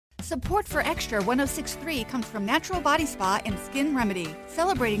Support for Extra 106.3 comes from Natural Body Spa and Skin Remedy,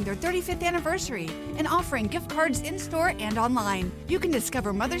 celebrating their 35th anniversary and offering gift cards in-store and online. You can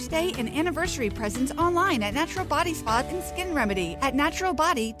discover Mother's Day and anniversary presents online at Natural Body Spa and Skin Remedy at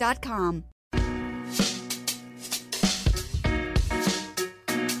naturalbody.com.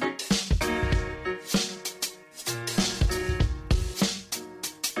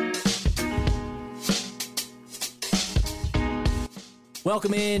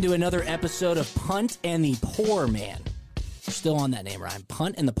 Welcome into another episode of Punt and the Poor Man. We're still on that name, Ryan.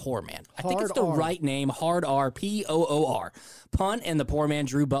 Punt and the Poor Man. I think it's the right name. Hard R, P-O-O-R. Punt and the Poor Man,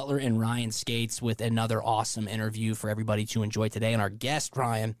 Drew Butler and Ryan Skates with another awesome interview for everybody to enjoy today. And our guest,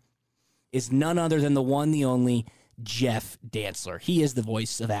 Ryan, is none other than the one, the only, Jeff Dantzler. He is the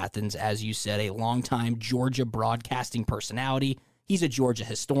voice of Athens, as you said, a longtime Georgia broadcasting personality. He's a Georgia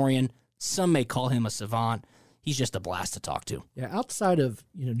historian. Some may call him a savant. He's just a blast to talk to. Yeah, outside of,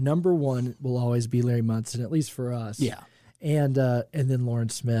 number one will always be Larry Munson, at least for us. Yeah. And then Lauren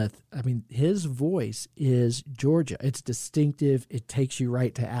Smith. I mean, his voice is Georgia. It's distinctive. It takes you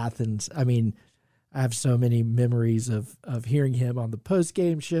right to Athens. I mean, I have so many memories of hearing him on the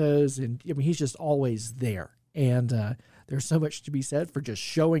post-game shows, and I mean, he's just always there. And there's so much to be said for just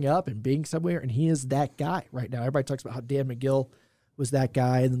showing up and being somewhere, and he is that guy right now. Everybody talks about how Dan McGill was that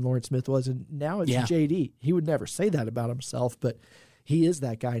guy, and then Lawrence Smith was, and now it's JD. He would never say that about himself, but he is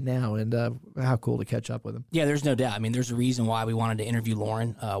that guy now, and how cool to catch up with him. Yeah, there's no doubt. I mean, there's a reason why we wanted to interview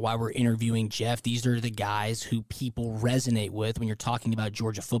Lauren, why we're interviewing Jeff. These are the guys who people resonate with when you're talking about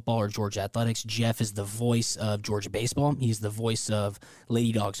Georgia football or Georgia athletics. Jeff is the voice of Georgia baseball. He's the voice of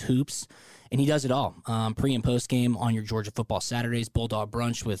Lady Dogs hoops, and he does it all. Pre- and post-game on your Georgia football Saturdays, Bulldog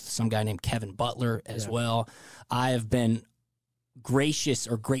Brunch with some guy named Kevin Butler as well. I have been gracious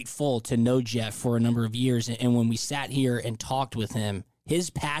or grateful to know Jeff for a number of years, and when we sat here and talked with him, his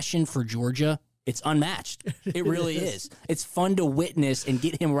passion for Georgia, it's unmatched. It really is. It's fun to witness and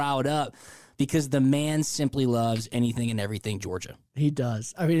get him riled up because the man simply loves anything and everything Georgia. He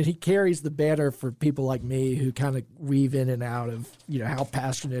does. I mean, he carries the banner for people like me who kind of weave in and out of how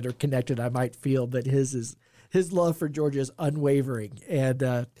passionate or connected I might feel, but his love for Georgia is unwavering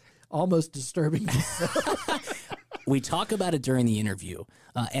and almost disturbing. We talk about it during the interview,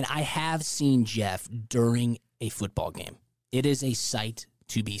 and I have seen Jeff during a football game. It is a sight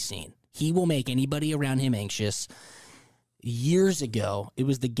to be seen. He will make anybody around him anxious. Years ago, it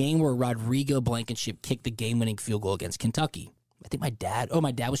was the game where Rodrigo Blankenship kicked the game-winning field goal against Kentucky. I think my dad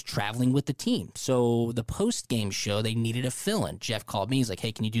was traveling with the team. So the post-game show, they needed a fill-in. Jeff called me. He's like,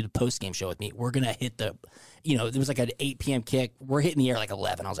 hey, can you do the post-game show with me? We're going to hit it was like an 8 p.m. kick. We're hitting the air like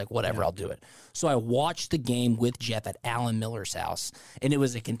 11. I was like, whatever, I'll do it. So I watched the game with Jeff at Alan Miller's house, and it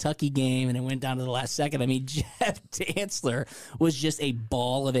was a Kentucky game, and it went down to the last second. I mean, Jeff Dantzler was just a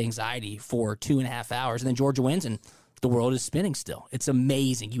ball of anxiety for 2.5 hours, and then Georgia wins, and the world is spinning still. It's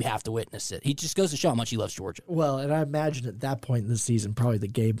amazing. You have to witness it. He just goes to show how much he loves Georgia. Well, and I imagine at that point in the season, probably the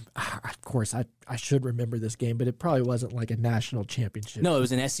game, of course, I should remember this game, but it probably wasn't like a national championship. No, it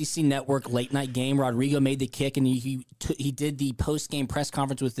was an SEC Network late-night game. Rodrigo made the kick, and he did the post-game press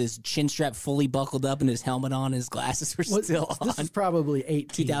conference with his chin strap fully buckled up and his helmet on. His glasses were still on. This is probably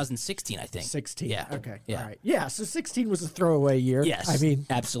 2016, I think. 16. Yeah. Okay. Yeah. All right. Yeah, so 16 was a throwaway year. Yes. I mean,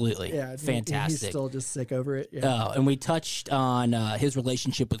 absolutely. Yeah. Fantastic. He's still just sick over it. Yeah. Oh, and we touched on his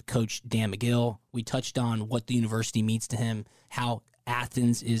relationship with Coach Dan McGill. We touched on what the university means to him, how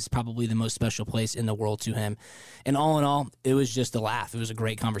Athens is probably the most special place in the world to him. And all in all, it was just a laugh. It was a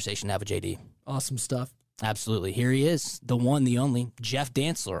great conversation to have with JD. Awesome stuff. Absolutely. Here he is, the one, the only, Jeff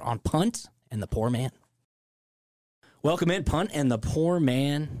Dantzler on Punt and the Poor Man. Welcome in, Punt and the Poor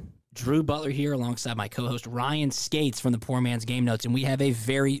Man. Drew Butler here alongside my co-host Ryan Skates from the Poor Man's Game Notes, and we have a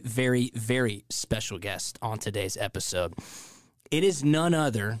very, very, very special guest on today's episode. It is none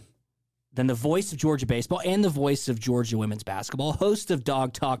other than the voice of Georgia baseball and the voice of Georgia women's basketball, host of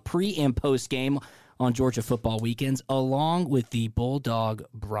Dog Talk pre- and post-game on Georgia football weekends, along with the Bulldog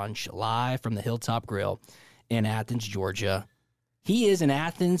Brunch live from the Hilltop Grill in Athens, Georgia. He is an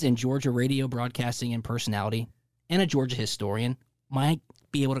Athens and Georgia radio broadcasting and personality and a Georgia historian. Might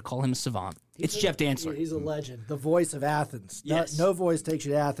be able to call him a savant. It's Jeff Dantzler. He's a legend, the voice of Athens. Yes. No voice takes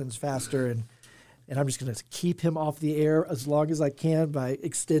you to Athens faster, and I'm just going to keep him off the air as long as I can by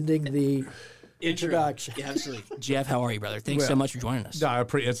extending the introduction. Yeah, absolutely. Jeff, how are you, brother? Thanks so much for joining us. No,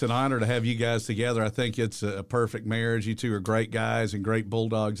 it's an honor to have you guys together. I think it's a perfect marriage. You two are great guys and great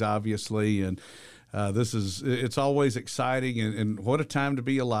Bulldogs, obviously, and it's always exciting, and what a time to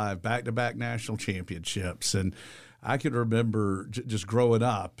be alive, back-to-back national championships. And I can remember just growing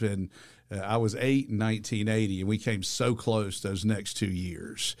up and I was 8 in 1980, and we came so close those next 2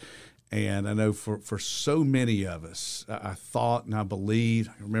 years. And I know for so many of us, I thought and I believed.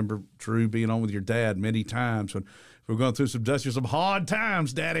 I remember, Drew, being on with your dad many times when we were going through some hard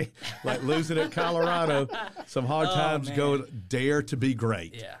times, Daddy, like losing at Colorado. Some hard times going, dare to be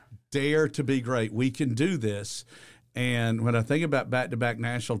great. Yeah. Dare to be great. We can do this. And when I think about back-to-back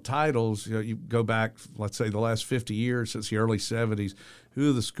national titles, you go back, let's say, the last 50 years since the early 70s, who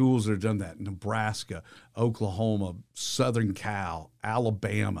are the schools that have done that? Nebraska, Oklahoma, Southern Cal,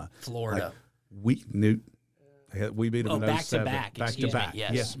 Alabama. Florida. We beat them in back 07. to back. Back-to-back.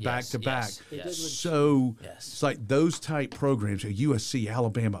 Yes, back-to-back. yes. So Yes. it's like those type programs, USC,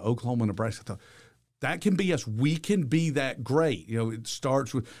 Alabama, Oklahoma, Nebraska, that can be us. We can be that great. It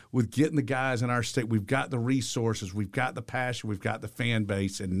starts with getting the guys in our state. We've got the resources. We've got the passion. We've got the fan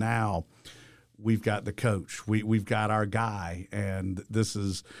base. And now we've got the coach. We've got our guy. And this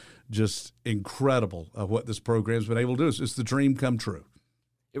is just incredible what this program's been able to do. It's the dream come true.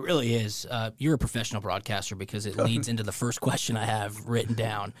 It really is. You're a professional broadcaster because it leads into the first question I have written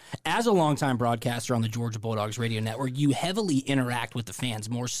down. As a longtime broadcaster on the Georgia Bulldogs radio network, you heavily interact with the fans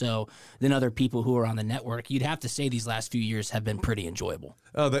more so than other people who are on the network. You'd have to say these last few years have been pretty enjoyable.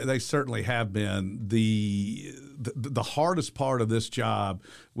 Oh, they certainly have been. The hardest part of this job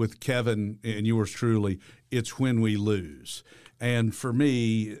with Kevin and yours truly, it's when we lose. And for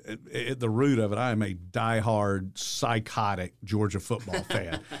me, at the root of it, I am a diehard, psychotic Georgia football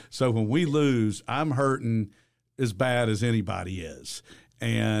fan. So when we lose, I'm hurting as bad as anybody is.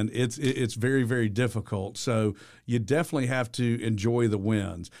 And it's very, very difficult. So you definitely have to enjoy the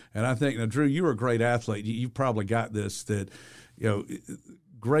wins. And I think, now, Drew, you're a great athlete. You've probably got this, that,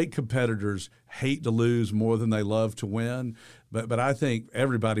 great competitors hate to lose more than they love to win. But I think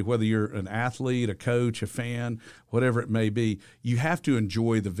everybody, whether you're an athlete, a coach, a fan, whatever it may be, you have to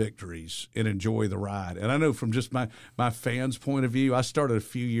enjoy the victories and enjoy the ride. And I know from just my fans' point of view, I started a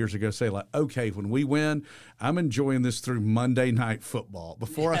few years ago saying, like, okay, when we win, I'm enjoying this through Monday Night Football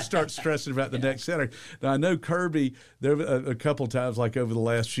before I start stressing about the next Saturday. Now, I know Kirby, there a couple of times, like over the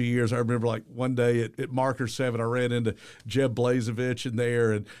last few years, I remember like one day at Marker 7, I ran into Jeb Blazevich in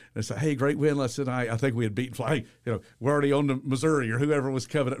there and I said, hey, great win last night. I think we had beaten Fly. We're already on to Missouri or whoever was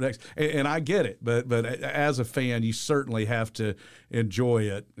coming up next. And I get it, but as a fan, you certainly have to enjoy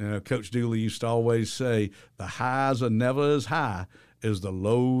it. Coach Dooley used to always say, the highs are never as high as the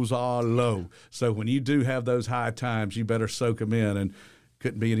lows are low. So when you do have those high times, you better soak them in, and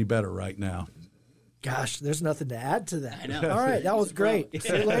couldn't be any better right now. Gosh, there's nothing to add to that. I know. All right, that was great.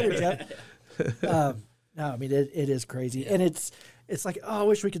 See you later, Jeff. No, I mean, it is crazy. And it's like, I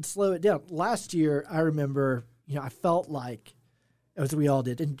wish we could slow it down. Last year, I remember, I felt like, as we all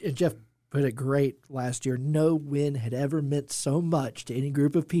did, and Jeff put it great last year, no win had ever meant so much to any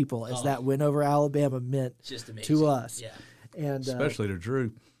group of people as that win over Alabama meant to us. Yeah. And especially to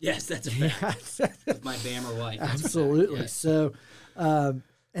Drew. Yes, that's a fact. With my Bammer wife. Absolutely. Yes. So, and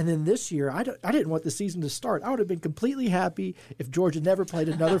then this year, I didn't want the season to start. I would have been completely happy if Georgia never played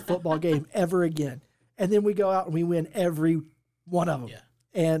another football game ever again. And then we go out and we win every one of them. Yeah.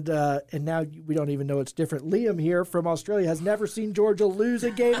 And now we don't even know it's different. Liam here from Australia has never seen Georgia lose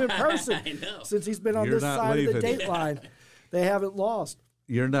a game in person since he's been on this side of the date line. They haven't lost.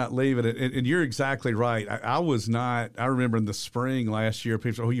 You're not leaving it. And you're exactly right. I was not. I remember in the spring last year,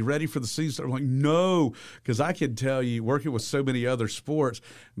 people said, you ready for the season? I'm like, no, because I can tell you, working with so many other sports,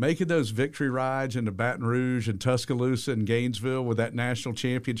 making those victory rides into Baton Rouge and Tuscaloosa and Gainesville with that national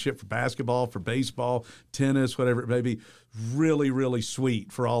championship for basketball, for baseball, tennis, whatever it may be, really, really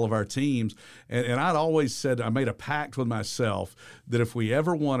sweet for all of our teams. And I'd always said, I made a pact with myself that if we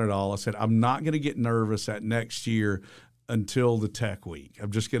ever won it all, I said, I'm not going to get nervous that next year until the Tech week.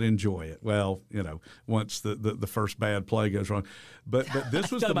 I'm just going to enjoy it. Well, once the first bad play goes wrong. But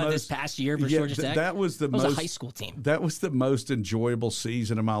this was the most, this past year for Georgia Tech. That was the most, a high school team. That was the most enjoyable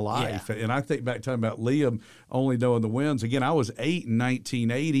season of my life. Yeah. And I think back talking about Liam only knowing the wins. Again, I was 8 in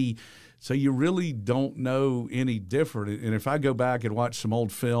 1980. So you really don't know any different. And if I go back and watch some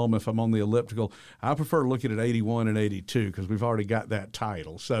old film, if I'm on the elliptical, I prefer looking at 81 and 82 because we've already got that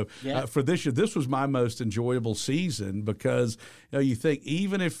title. So for this year, this was my most enjoyable season because you think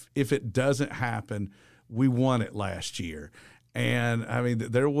even if it doesn't happen, we won it last year. And, I mean,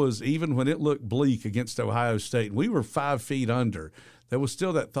 there was, even when it looked bleak against Ohio State, we were 5 feet under. there was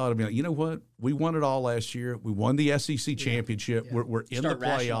still that thought of me, like, you know what? We won it all last year. We won the SEC championship. Yeah. We're in the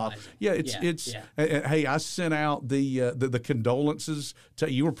playoff. Yeah, it's. Hey, I sent out the condolences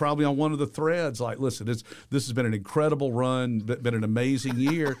to you. Were probably on one of the threads. Like, listen, this has been an incredible run, been an amazing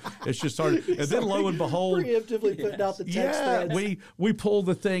year. It's just hard. And then lo and behold, preemptively putting out the text threads. we pulled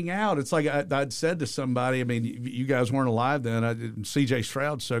the thing out. It's like I'd said to somebody. I mean, you guys weren't alive then. C.J.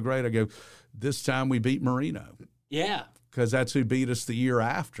 Stroud's so great. I go, this time we beat Marino. Yeah. Because that's who beat us the year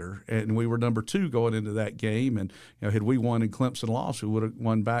after, and we were number 2 going into that game. And had we won and Clemson lost, we would have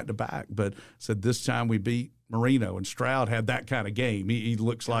won back to back. But said this time we beat Marino, and Stroud had that kind of game. He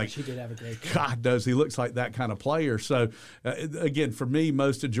looks like he did have a great game. God does. He looks like that kind of player. So again, for me,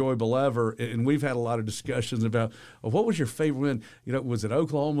 most enjoyable ever. And we've had a lot of discussions about what was your favorite win? Was it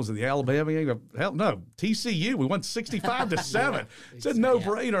Oklahoma? Was it the Alabama game? Hell no, TCU. We won 65-7. It's a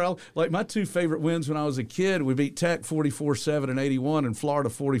no-brainer. Like my 2 favorite wins when I was a kid, we beat Tech 44-7 in 81, and Florida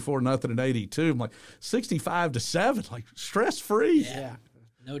 44-0 in 82. I'm like 65-7, like stress-free. Yeah.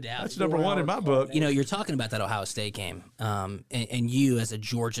 No doubt. That's number 1 in my book. You're talking about that Ohio State game, and you as a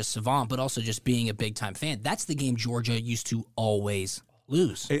Georgia savant, but also just being a big-time fan, that's the game Georgia used to always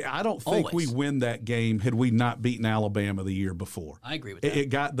lose. I don't think we win that game had we not beaten Alabama the year before. I agree with that. It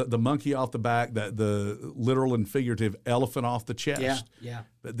got the monkey off the back, the literal and figurative elephant off the chest. Yeah.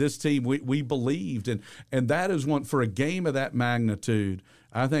 But this team, we believed, and that is one for a game of that magnitude.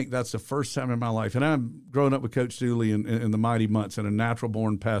 I think that's the first time in my life, and I'm growing up with Coach Dooley in the mighty months and a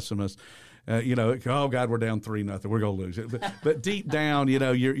natural-born pessimist. Oh, God, we're down 3-0. We're going to lose it. But deep down,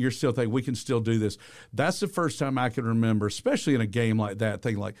 you're still thinking we can still do this. That's the first time I can remember, especially in a game like that,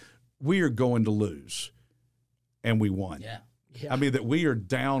 thinking like, we are going to lose, and we won. Yeah. I mean, that we are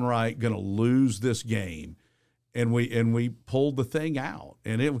downright going to lose this game. And we pulled the thing out,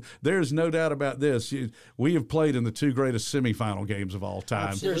 and there's no doubt about this. We have played in the 2 greatest semifinal games of all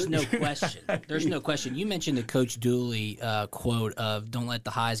time. There's no question. There's no question. You mentioned the Coach Dooley quote of "Don't let the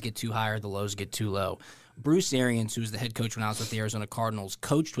highs get too high or the lows get too low." Bruce Arians, who was the head coach when I was with the Arizona Cardinals,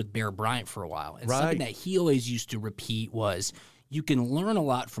 coached with Bear Bryant for a while, and something that he always used to repeat was, you can learn a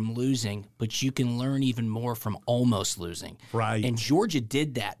lot from losing, but you can learn even more from almost losing. Right. And Georgia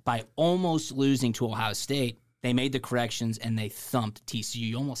did that by almost losing to Ohio State. They made the corrections, and they thumped TCU.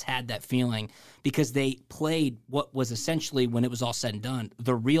 You almost had that feeling because they played what was essentially, when it was all said and done,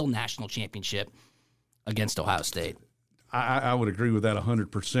 the real national championship against Ohio State. I would agree with that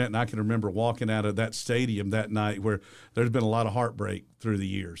 100%. And I can remember walking out of that stadium that night where there's been a lot of heartbreak through the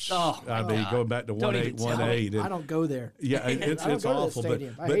years. I mean, going back to 1-8. I don't go there. Yeah, it's awful.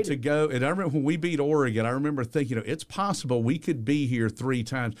 But to go, and I remember when we beat Oregon, I remember thinking, it's possible we could be here 3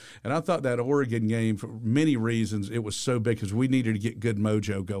 times. And I thought that Oregon game, for many reasons, it was so big because we needed to get good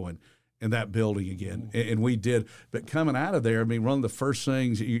mojo going in that building again. And we did. But coming out of there, I mean, one of the first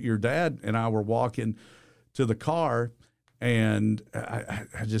things, your dad and I were walking to the car, and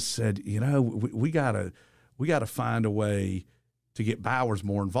I just said, we gotta find a way to get Bowers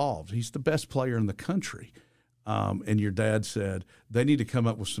more involved. He's the best player in the country. And your dad said they need to come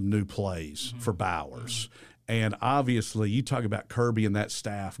up with some new plays for Bowers. And obviously, you talk about Kirby and that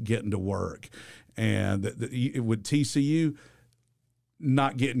staff getting to work, and with TCU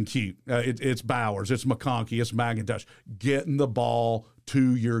not getting cute. It's Bowers, it's McConkey, it's McIntosh getting the ball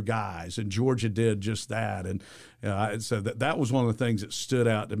to your guys, and Georgia did just that. And so that was one of the things that stood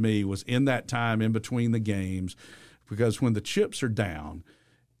out to me was in that time in between the games, because when the chips are down,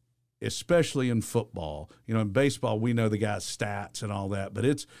 especially in football, in baseball we know the guy's stats and all that, but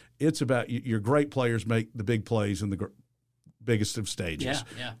it's about your great players make the big plays in the biggest of stages.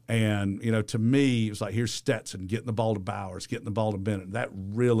 Yeah. And to me, it was like, here's Stetson getting the ball to Bowers, getting the ball to Bennett. That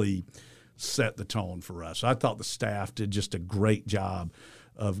really set the tone for us. I thought the staff did just a great job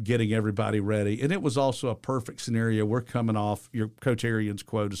of getting everybody ready. And it was also a perfect scenario. We're coming off, your Coach Arians'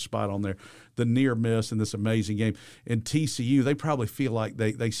 quote is spot on there, the near miss in this amazing game. In TCU, they probably feel like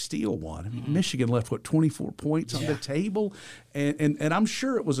they steal one. I mean, Michigan left, 24 points on the table? And I'm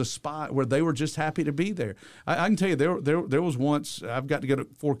sure it was a spot where they were just happy to be there. I can tell you, there was once, I've got to go to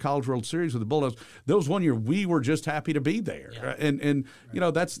 4 College World Series with the Bulldogs. There was one year we were just happy to be there. Yeah. And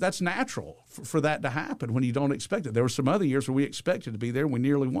that's natural for that to happen when you don't expect it. There were some other years where we expected to be there and we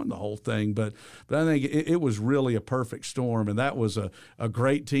nearly won the whole thing. But I think it was really a perfect storm, and that was a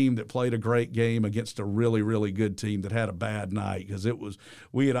great team that played a great game against a really, really good team that had a bad night, because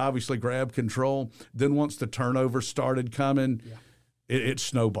we had obviously grabbed control. Then once the turnover started coming, it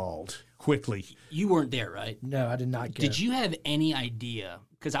snowballed quickly. You weren't there, right? No, I did not get it. Did you have any idea,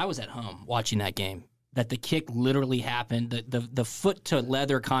 because I was at home watching that game, that the kick literally happened, the foot to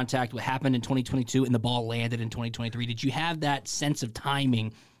leather contact happened in 2022 and the ball landed in 2023? Did you have that sense of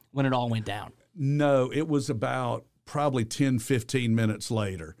timing when it all went down? No, it was about probably 10, 15 minutes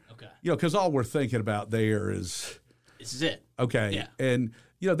later. Okay. Because all we're thinking about there is, this is it. okay. Yeah. And,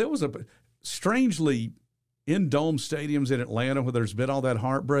 there was strangely, in dome stadiums in Atlanta where there's been all that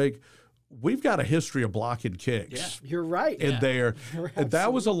heartbreak, we've got a history of blocking kicks. Yeah, you're right. In there. And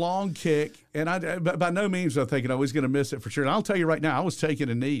that was a long kick, and I by no means I'm thinking, he's going to miss it for sure. And I'll tell you right now, I was taking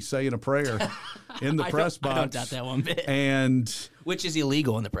a knee, saying a prayer in the press box. I don't doubt that one bit. And which is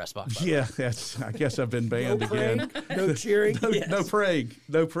illegal in the press box. Yeah, I guess I've been banned again. No cheering. No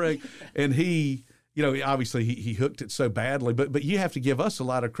praying. And he, obviously he hooked it so badly, but you have to give us a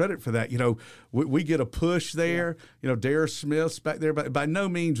lot of credit for that. We get a push there. Darius Smith's back there, but by no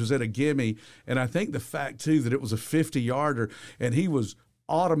means was it a gimme. And I think the fact too that it was a 50-yarder and he was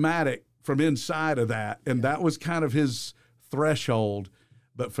automatic from inside of that, and that was kind of his threshold.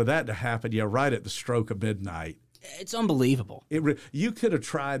 But for that to happen, right at the stroke of midnight. It's unbelievable. You could have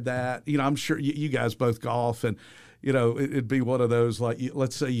tried that. I'm sure you guys both golf, and it'd be one of those, like,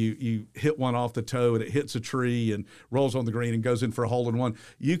 let's say you hit one off the toe and it hits a tree and rolls on the green and goes in for a hole in one.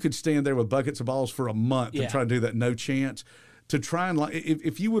 You could stand there with buckets of balls for a month and try to do that. No chance. To try and, like,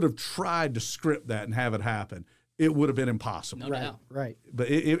 if you would have tried to script that and have it happen, it would have been impossible. No doubt. Right. But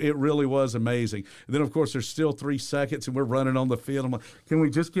it really was amazing. And then, of course, there's still 3 seconds, and we're running on the field. I'm like, can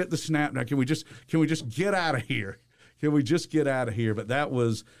we just get the snap now? Can we just get out of here? Can we just get out of here? But that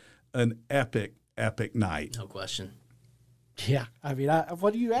was an epic night. No question. Yeah. I mean,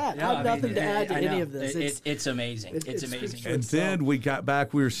 what do you add? I have nothing to add to any of this. It's amazing. It's amazing. And then we got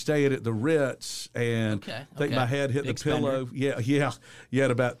back. We were staying at the Ritz, and I think my head hit Big the pillow. spender. Yeah. You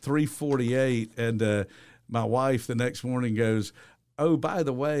had about 3:48, and my wife the next morning goes, "Oh, by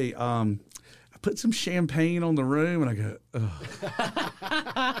the way, I put some champagne on the room," and I go, "Ugh."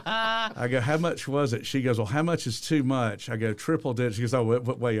 I go, "How much was it?" She goes, "Well, how much is too much?" I go, "Triple digits." She goes, "Oh,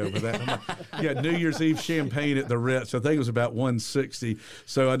 way over that." I'm like, yeah, New Year's Eve champagne at the Ritz. I think it was about $160.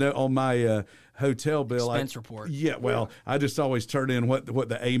 So I know on my hotel bill, Expense report. Yeah, well, I just always turn in what the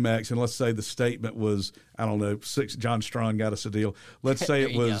Amex, and let's say the statement was, I don't know, John Strawn got us a deal. Let's say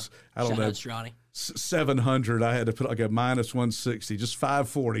it was, I don't know, 700. I had to put like a minus 160, just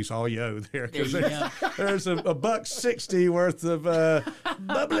 540s all you owe there. Because there's a $1.60 worth of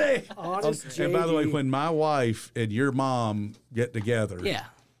bubbly. Honest and by the way, JD. when my wife and your mom get together,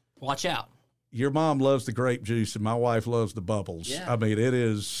 watch out. Your mom loves the grape juice and my wife loves the bubbles. Yeah. I mean, it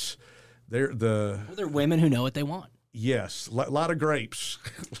is, they're women who know what they want. Yes, a lot of grapes.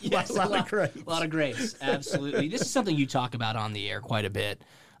 Yes, a lot of grapes. A lot of grapes, absolutely. This is something you talk about on the air quite a bit,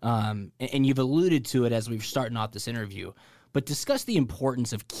 and you've alluded to it as we're starting off this interview, but discuss the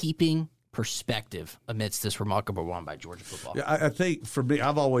importance of keeping perspective amidst this remarkable run by Georgia football. Yeah, I think for me,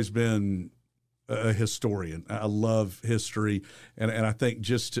 I've always been a historian. I love history, and I think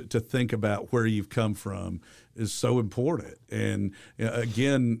just to think about where you've come from is so important. And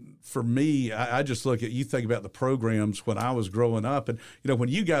again, for me, I just look at, you think about the programs when I was growing up, and when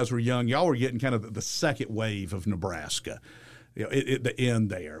you guys were young, y'all were getting kind of the second wave of Nebraska. At the end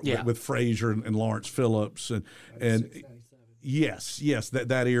there with Frazier and Lawrence Phillips and yes,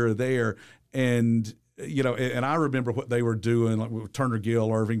 that era there. And and I remember what they were doing, like with Turner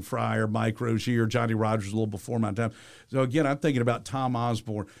Gill, Irving Fryer, Mike Rozier, Johnny Rogers, a little before my time. So again, I'm thinking about Tom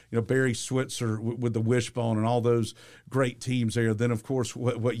Osborne, Barry Switzer with the Wishbone and all those great teams there. Then, of course,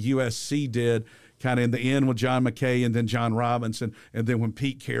 what USC did kind of in the end with John McKay and then John Robinson. And then when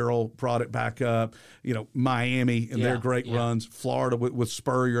Pete Carroll brought it back up, Miami and their great runs, Florida with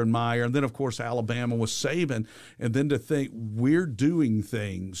Spurrier and Meyer, and then, of course, Alabama with Saban. And then to think we're doing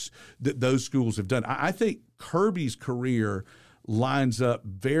things that those schools have done. I think Kirby's career lines up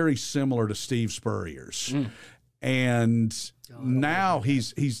very similar to Steve Spurrier's. And now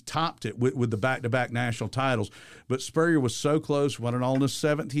he's topped it with the back-to-back national titles. But Spurrier was so close, won it all in his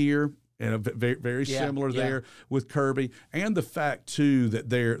 7th year. And very, very similar there with Kirby, and the fact too that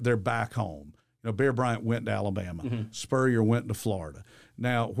they're back home. Bear Bryant went to Alabama, Spurrier went to Florida.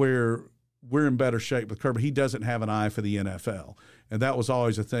 Now where we're in better shape with Kirby, he doesn't have an eye for the NFL, and that was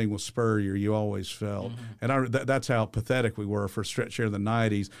always a thing with Spurrier. You always felt, and that's how pathetic we were for a stretch here in the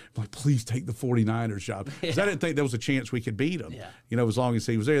 '90s. I'm like, please take the 49ers job, because I didn't think there was a chance we could beat them. As long as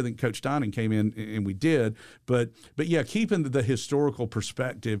he was there. Then Coach Donnan came in, and we did. But yeah, keeping the historical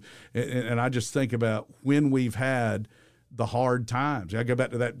perspective, and I just think about when we've had the hard times. I go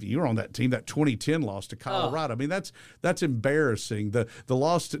back to that. You were on that team, that 2010 loss to Colorado. I mean, that's embarrassing. The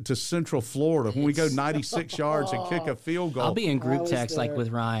loss to Central Florida when we go 96 yards and kick a field goal. I'll be in group text like with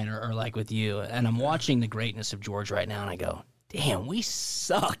Ryan or like with you, and I'm watching the greatness of George right now, and I go, damn, we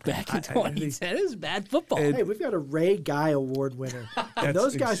sucked back in 2010. It was bad football. Hey, we've got a Ray Guy Award winner. And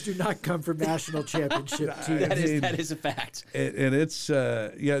those guys do not come from national championship teams. That is a fact. And it's,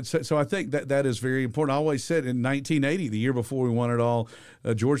 so I think that is very important. I always said in 1980, the year before we won it all,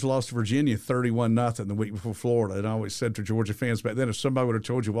 Georgia lost to Virginia 31-0 the week before Florida. And I always said to Georgia fans back then, if somebody would have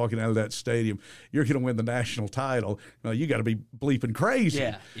told you walking out of that stadium, you're going to win the national title, you got to be bleeping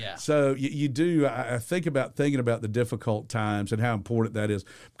crazy. Yeah. So you do, I think about thinking about the difficult times and how important that is,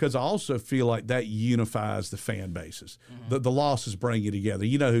 because I also feel like that unifies the fan bases. The losses bring you together.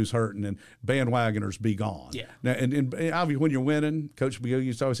 You know who's hurting, and bandwagoners be gone. Yeah. Now, and obviously when you're winning, Coach Bill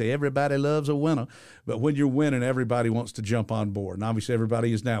used to always say, everybody loves a winner. But when you're winning, everybody wants to jump on board. And obviously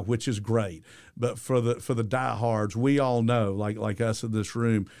everybody is now, which is great. But for the diehards, we all know, like us in this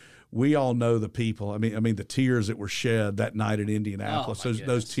room, we all know the people. I mean, the tears that were shed that night in Indianapolis,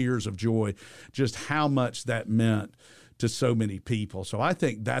 those tears of joy, just how much that meant to so many people. So I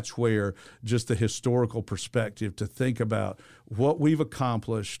think that's where just the historical perspective to think about what we've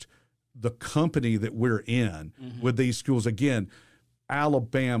accomplished, the company that we're in with these schools. Again,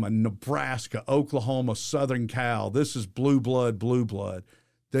 Alabama, Nebraska, Oklahoma, Southern Cal, this is blue blood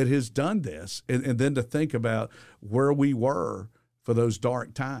that has done this. And then to think about where we were for those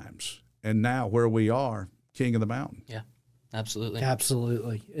dark times and now where we are, king of the mountain. Yeah, absolutely.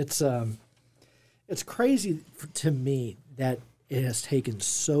 Absolutely. It's crazy to me that it has taken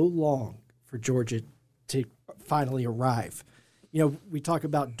so long for Georgia to finally arrive. We talk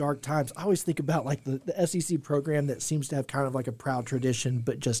about dark times. I always think about like the SEC program that seems to have kind of like a proud tradition,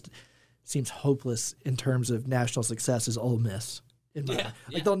 but just seems hopeless in terms of national success is Ole Miss.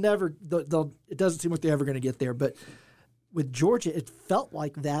 Like they'll never, it doesn't seem like they're ever going to get there. But with Georgia, it felt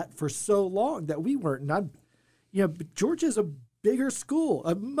like that for so long that we weren't. But Georgia's a bigger school,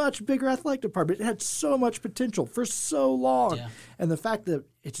 a much bigger athletic department. It had so much potential for so long. Yeah. And the fact that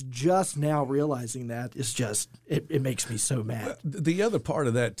it's just now realizing that is just, it makes me so mad. The other part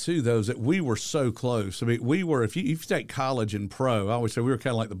of that, too, though, is that we were so close. I mean, we were, if you take college and pro, I always say we were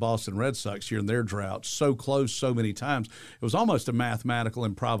kind of like the Boston Red Sox here in their drought, so close so many times. It was almost a mathematical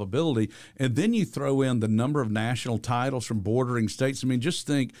improbability. And then you throw in the number of national titles from bordering states. I mean, just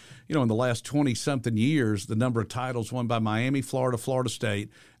think, in the last 20-something years, the number of titles won by Miami, Florida, Florida State,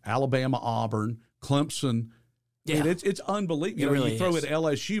 Alabama, Auburn, Clemson. Yeah. It's unbelievable. Really you throw it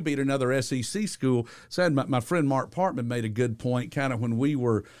LSU beat another SEC school. So my friend Mark Partman made a good point kind of when we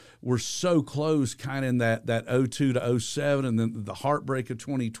were so close kind of in that 02 to 07 and then the heartbreak of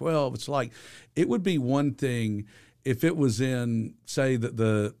 2012. It's like it would be one thing if it was in, say,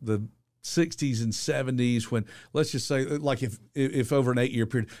 the 60s and 70s when, let's just say, like if over an 8-year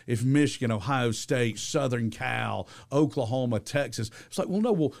period, if Michigan, Ohio State, Southern Cal, Oklahoma, Texas, it's like,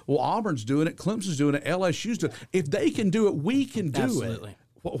 well, Auburn's doing it, Clemson's doing it, LSU's doing it. If they can do it, we can do Absolutely.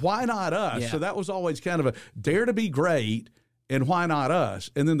 it. Why not us? Yeah. So that was always kind of a dare to be great, and why not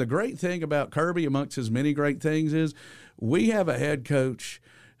us? And then the great thing about Kirby, amongst his many great things, is we have a head coach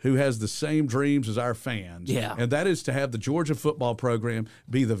who has the same dreams as our fans. Yeah. And that is to have the Georgia football program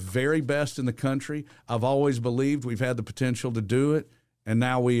be the very best in the country. I've always believed we've had the potential to do it, and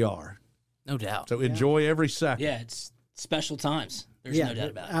now we are. No doubt. So enjoy every second. Yeah, it's special times. There's no doubt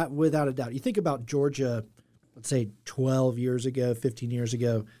about it. Without a doubt. You think about Georgia, let's say 12 years ago, 15 years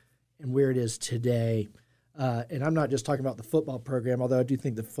ago, and where it is today. And I'm not just talking about the football program, although I do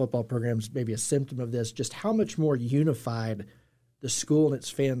think the football program is maybe a symptom of this, just how much more unified the school and its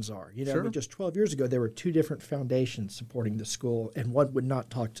fans are. Sure. I mean, just 12 years ago, there were two different foundations supporting the school, and one would not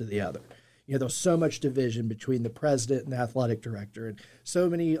talk to the other. There was so much division between the president and the athletic director, and so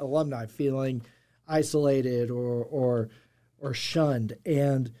many alumni feeling isolated or shunned.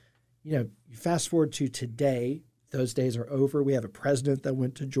 And, you fast forward to today, those days are over. We have a president that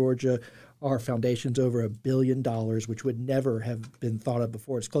went to Georgia. Our foundation's over $1 billion, which would never have been thought of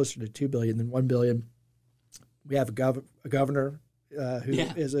before. It's closer to $2 billion than $1 billion. We have a governor who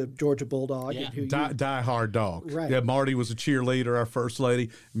is a Georgia Bulldog. Yeah. And Die-hard dog. Right. Yeah, Marty was a cheerleader, our first lady.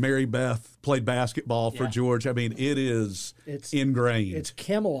 Mary Beth played basketball for Georgia. I mean, it's ingrained. It's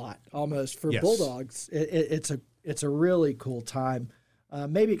Camelot almost for Yes. Bulldogs. It's a really cool time.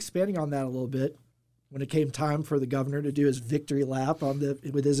 Maybe expanding on that a little bit. When it came time for the governor to do his victory lap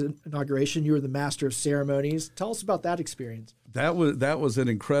with his inauguration, you were the master of ceremonies. Tell us about that experience. That was an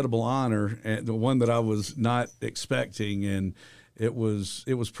incredible honor, and the one that I was not expecting. And it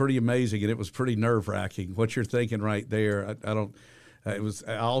was pretty amazing, and it was pretty nerve-wracking. What you're thinking right there,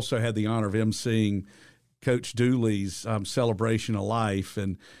 I also had the honor of emceeing Coach Dooley's celebration of life,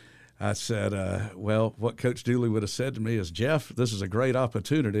 and I said, well, what Coach Dooley would have said to me is, Jeff, this is a great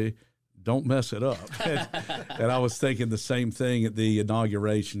opportunity. Don't mess it up. And I was thinking the same thing at the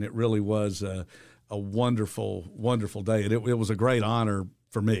inauguration. It really was a wonderful, wonderful day, and it was a great honor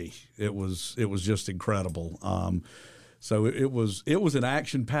for me. It was just incredible. So it was an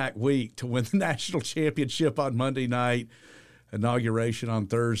action-packed week to win the national championship on Monday night, inauguration on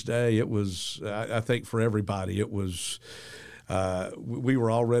Thursday. It was, I think, for everybody. It was. We were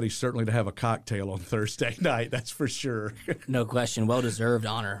all ready certainly to have a cocktail on Thursday night, that's for sure. No question. Well-deserved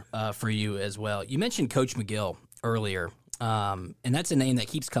honor for you as well. You mentioned Coach McGill earlier, and that's a name that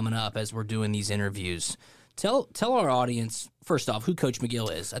keeps coming up as we're doing these interviews. Tell our audience, first off, who Coach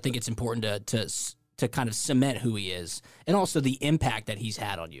McGill is. I think it's important to kind of cement who he is, and also the impact that he's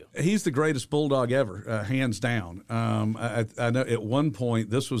had on you. He's the greatest Bulldog ever, hands down. I know at one point,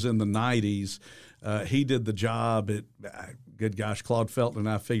 this was in the 90s, he did the job at, good gosh, Claude Felton and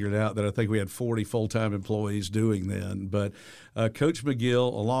I figured out that I think we had 40 full-time employees doing then. But Coach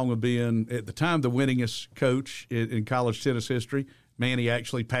McGill, along with being, at the time, the winningest coach in college tennis history, Manny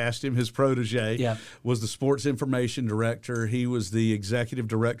actually passed him. His protege was the sports information director. He was the executive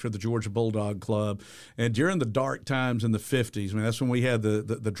director of the Georgia Bulldog Club. And during the dark times in the 50s, I mean, that's when we had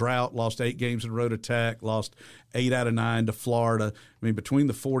the drought, lost 8 games in a row to Tech, lost 8 out of 9 to Florida. I mean, between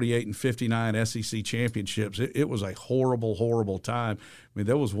the 48 and 59 SEC championships, it was a horrible, horrible time. I mean,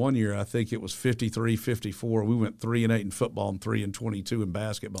 there was one year, I think it was 53-54. We went 3-8 in football and 3-22 in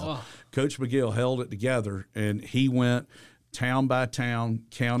basketball. Oh. Coach McGill held it together, and he went town by town,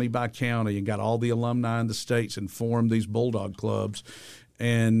 county by county, and got all the alumni in the states and formed these Bulldog clubs.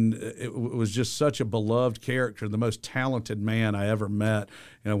 And it was just such a beloved character, the most talented man I ever met.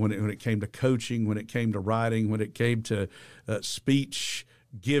 You know, when it came to coaching, when it came to writing, when it came to speech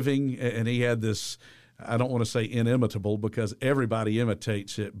giving, and he had this, I don't want to say inimitable because everybody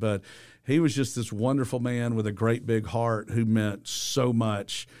imitates it, but he was just this wonderful man with a great big heart who meant so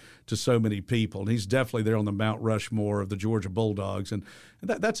much to so many people. And he's definitely there on the Mount Rushmore of the Georgia Bulldogs. And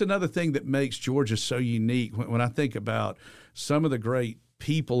that's another thing that makes Georgia so unique. When I think about some of the great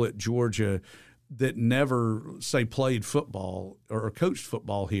people at Georgia that never, say, played football or coached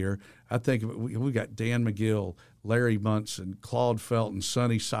football here, I think we got Dan McGill, Larry Munson, Claude Felton,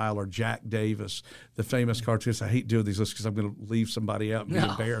 Sonny Seiler, Jack Davis, the famous cartoonist. I hate doing these lists because I'm going to leave somebody out and be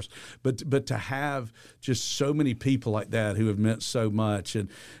embarrassed. But to have just so many people like that who have meant so much. And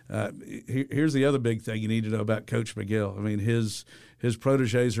here's the other big thing you need to know about Coach McGill. I mean, his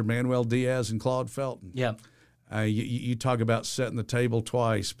proteges are Manuel Diaz and Claude Felton. Yeah. You talk about setting the table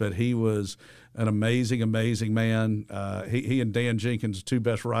twice, but he was an amazing, amazing man. He and Dan Jenkins, 2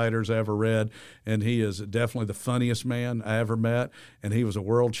 best writers I ever read, and he is definitely the funniest man I ever met, and he was a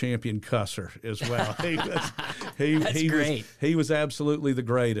world champion cusser as well. He was absolutely the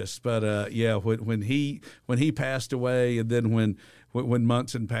greatest. But when he passed away, and then when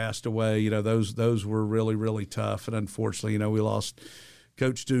Munson passed away, you know, those were really, really tough, and unfortunately, you know, we lost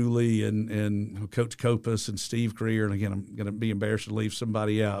Coach Dooley and Coach Copas and Steve Greer. And again, I'm going to be embarrassed to leave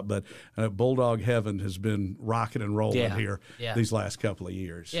somebody out, but Bulldog Heaven has been rocking and rolling here these last couple of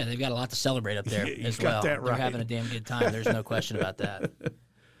years. Yeah, they've got a lot to celebrate up there as well. Got that right. They're having a damn good time. There's no question about that.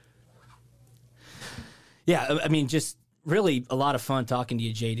 Yeah, I mean, just really a lot of fun talking to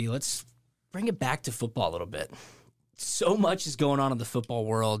you, JD. Let's bring it back to football a little bit. So much is going on in the football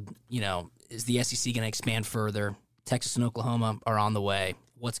world. You know, is the SEC going to expand further? Texas and Oklahoma are on the way.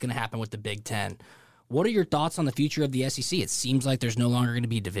 What's going to happen with the Big Ten? What are your thoughts on the future of the SEC? It seems like there's no longer going to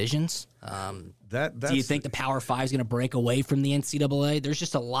be divisions. Do you think the Power 5 is going to break away from the NCAA? There's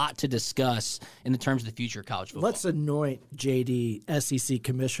just a lot to discuss in the terms of the future of college football. Let's anoint JD SEC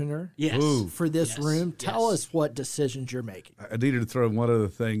commissioner for this room. Tell us what decisions you're making. I needed to throw one other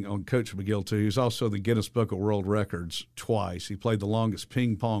thing on Coach McGill, too. He's also the Guinness Book of World Records twice. He played the longest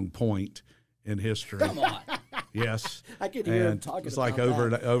ping pong point in history. Come on. Yes. I could hear him talking it's like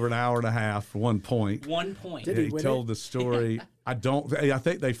about over an hour and a half for 1 point. 1 point. Did he told the story. I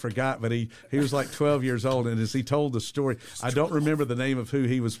think they forgot, but he was like 12 years old, and as he told the story, I don't remember the name of who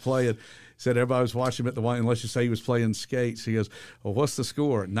he was playing. He said everybody was watching him at the one, unless you say he was playing skates. He goes, well, what's the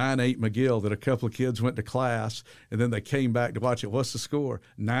score? 9-8 McGill. That a couple of kids went to class, and then they came back to watch it. What's the score?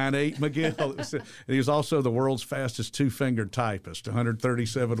 9-8 McGill. And he was also the world's fastest 2-fingered typist,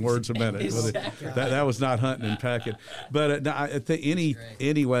 137 words a minute. That was not hunting and pecking. But I think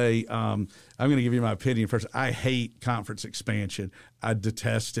anyway, I'm going to give you my opinion first. I hate conference expansion. I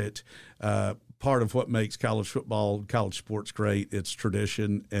detest it. part of what makes college football, college sports great. It's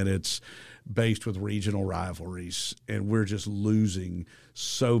tradition, and it's based with regional rivalries, and we're just losing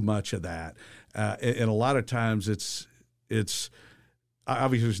so much of that. And a lot of times it's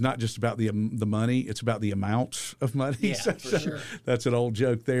obviously it's not just about the money; it's about the amount of money. Yeah, for sure. That's an old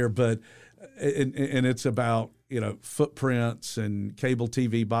joke there, but and it's about footprints and cable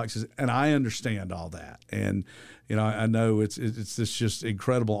TV boxes, and I understand all that, and I know it's this just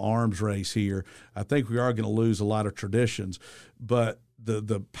incredible arms race here. I think we are going to lose a lot of traditions, but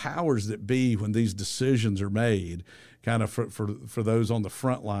the powers that be, when these decisions are made, kind of for those on the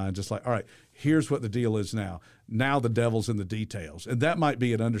front line, just like, all right, here's what the deal is now. Now the devil's in the details. And that might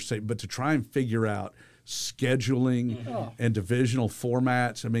be an understatement, but to try and figure out scheduling and divisional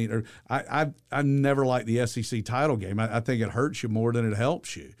formats. I mean, I never liked the SEC title game. I think it hurts you more than it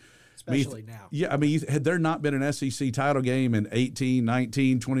helps you. Especially now. Yeah, I mean, had there not been an SEC title game in 18,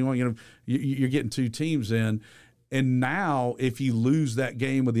 19, 21, you're getting two teams in. And now if you lose that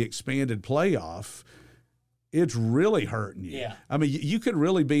game with the expanded playoff, it's really hurting you. Yeah. I mean, you could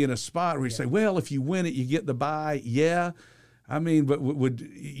really be in a spot where you say, well, if you win it, you get the bye. Yeah. I mean, but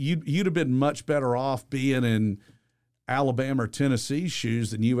you'd have been much better off being in Alabama or Tennessee's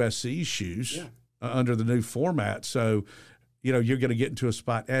shoes than USC's shoes under the new format. So, you're going to get into a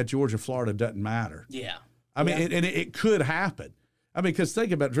spot at Georgia, Florida doesn't matter. Yeah. I mean, and it could happen. I mean, because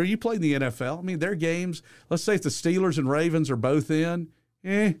think about it, Drew, you played in the NFL. I mean, their games, let's say if the Steelers and Ravens are both in,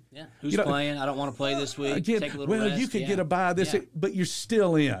 yeah. Who's playing? I don't want to play this week. Again, take a little rest. You could get a bye this, but you're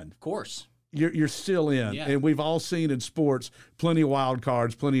still in. Of course. You're still in. Yeah. And we've all seen in sports plenty of wild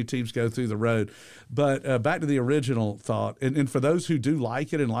cards, plenty of teams go through the road. But back to the original thought, and for those who do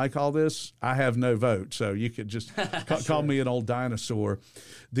like it and like all this, I have no vote. So you could just call me an old dinosaur.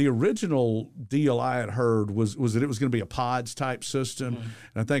 The original deal I had heard was that it was going to be a pods type system. Mm-hmm.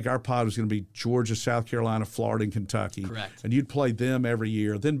 And I think our pod was going to be Georgia, South Carolina, Florida, and Kentucky. Correct. And you'd play them every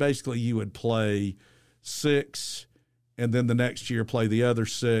year. Then basically you would play 6, and then the next year play the other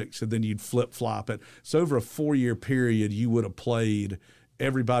 6, and then you'd flip-flop it. So over a 4-year period, you would have played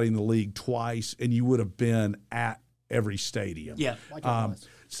everybody in the league twice, and you would have been at every stadium. Yeah.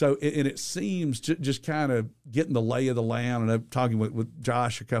 So, and it seems just kind of getting the lay of the land, and I'm talking with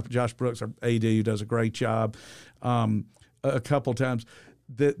Josh Brooks, our AD, who does a great job, a couple times,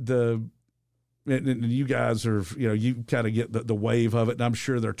 and you guys are, you kind of get the wave of it, and I'm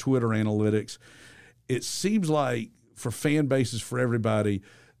sure their Twitter analytics. It seems like for fan bases, for everybody,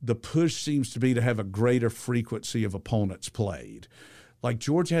 the push seems to be to have a greater frequency of opponents played. Like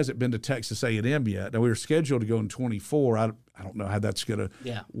Georgia hasn't been to Texas A&M yet. Now we were scheduled to go in 24. I don't know how that's going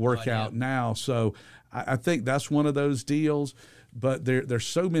to work out now. So I think that's one of those deals. But there's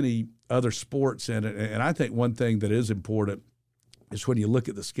so many other sports in it, and I think one thing that is important is when you look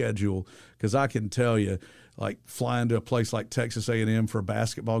at the schedule, because I can tell you, like flying to a place like Texas A&M for a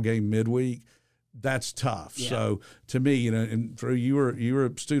basketball game midweek, that's tough. Yeah. So to me, and Drew, you were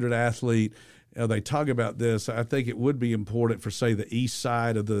a student athlete. They talk about this. I think it would be important for, say, the east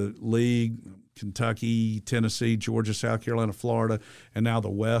side of the league, Kentucky, Tennessee, Georgia, South Carolina, Florida, and now the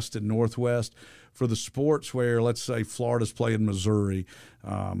west and northwest, for the sports where, let's say, Florida's playing Missouri,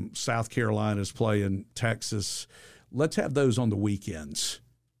 South Carolina's playing Texas. Let's have those on the weekends.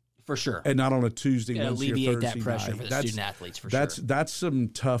 For sure. And not on a Tuesday, Wednesday, alleviate or Thursday that pressure night. for the student athletes, for sure. That's some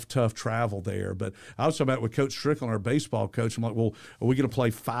tough travel there. But I was talking about with Coach Strickland, our baseball coach. I'm like, well, are we going to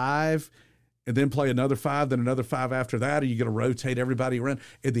play 5 and then play another 5, then another 5 after that? Are you going to rotate everybody around?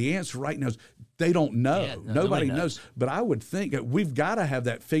 And the answer right now is they don't know. Yeah, nobody knows. But I would think that we've got to have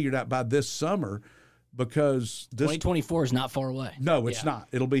that figured out by this summer, because 2024 is not far away. No, it's not.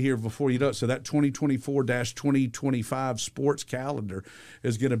 It'll be here before you know it. So that 2024-2025 sports calendar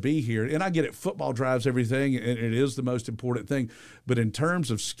is going to be here. And I get it, football drives everything, and it is the most important thing. But in terms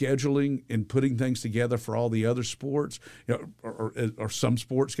of scheduling and putting things together for all the other sports, are some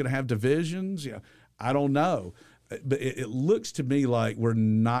sports going to have divisions? Yeah, I don't know. But it looks to me like we're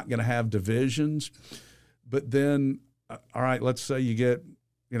not going to have divisions. But then, all right, let's say you get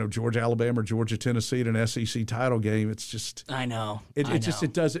Georgia, Alabama, or Georgia, Tennessee in an SEC title game. It's just I know.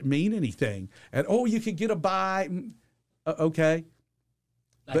 It doesn't mean anything. And you could get a bye. Okay.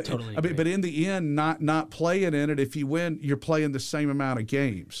 I totally agree. But in the end, not playing in it, if you win, you're playing the same amount of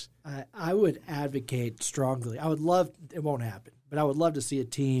games. I would advocate strongly. I would love, it won't happen, but I would love to see a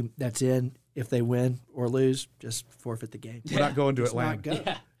team that's in, if they win or lose, just forfeit the game. We're not going to Atlanta. Not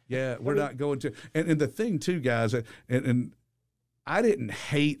go. Yeah, we're not going to. And the thing too, guys, and I didn't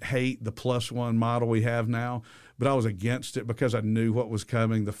hate the +1 model we have now, but I was against it because I knew what was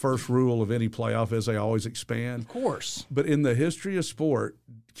coming. The first rule of any playoff is they always expand. Of course. But in the history of sport,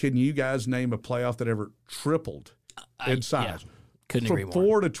 can you guys name a playoff that ever tripled in size? Yeah. Couldn't From agree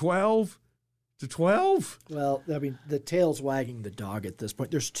more. 4 to 12 to 12? Well, I mean, the tail's wagging the dog at this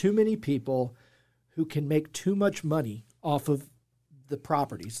point. There's too many people who can make too much money off of the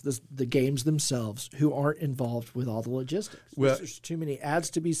properties, the games themselves, who aren't involved with all the logistics. Well, there's too many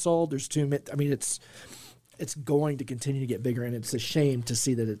ads to be sold. There's too many. I mean, it's going to continue to get bigger, and it's a shame to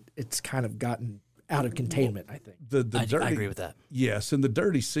see that it's kind of gotten out of containment, I think. I agree with that. Yes, and the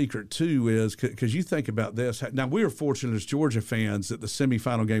dirty secret, too, is because you think about this. Now, we were fortunate as Georgia fans that the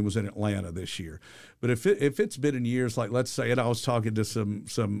semifinal game was in Atlanta this year. But if it's been in years, like let's say, and I was talking to some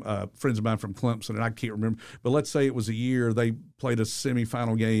friends of mine from Clemson, and I can't remember, but let's say it was a year they played a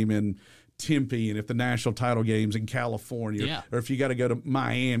semifinal game in Tempe, and if the national title game's in California, or if you got to go to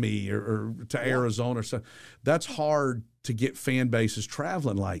Miami or to Arizona or so, that's hard to get fan bases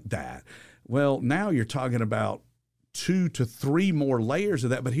traveling like that. Well, now you're talking about 2 to 3 more layers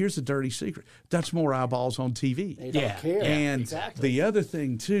of that. But here's the dirty secret. That's more eyeballs on TV. They don't care. And exactly. the other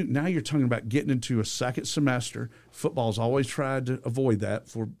thing, too, now you're talking about getting into a second semester. Football's always tried to avoid that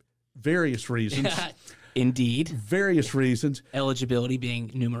for various reasons. Indeed. Various reasons. Eligibility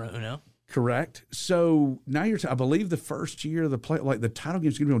being numero uno. Correct. So now I believe the first year of the play, like the title game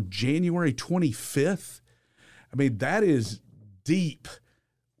is going to be on January 25th. I mean, that is deep.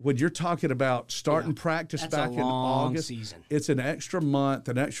 When you're talking about starting practice back in August, season. It's an extra month.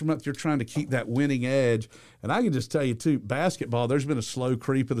 You're trying to keep that winning edge. And I can just tell you, too, basketball, there's been a slow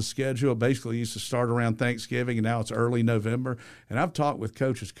creep of the schedule. It basically used to start around Thanksgiving, and now it's early November. And I've talked with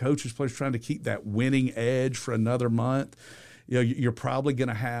coaches, players trying to keep that winning edge for another month. You know, you're probably going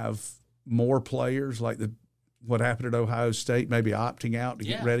to have more players like what happened at Ohio State, maybe opting out to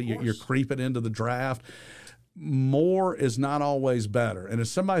get ready. You're creeping into the draft. More is not always better. And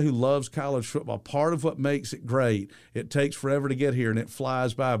as somebody who loves college football, part of what makes it great, it takes forever to get here and it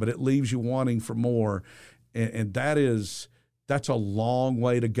flies by, but it leaves you wanting for more. And that's a long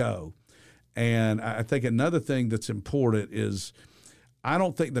way to go. And I think another thing that's important is I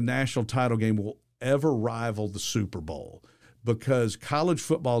don't think the national title game will ever rival the Super Bowl, because college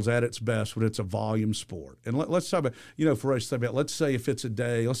football is at its best when it's a volume sport. And let's talk about, for us, let's say if it's a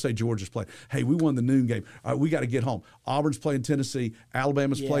day, let's say Georgia's playing. Hey, we won the noon game. All right, we got to get home. Auburn's playing Tennessee.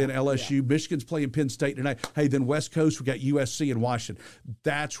 Alabama's playing LSU. Yeah. Michigan's playing Penn State tonight. Hey, then West Coast, we got USC and Washington.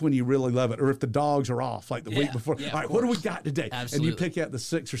 That's when you really love it. Or if the dogs are off, like the week before. All right, what do we got today? Absolutely. And you pick out the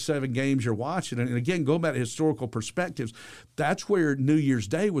 6 or 7 games you're watching. And again, going back to historical perspectives, that's where New Year's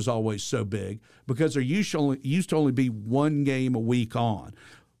Day was always so big, because there used to only be one game a week on.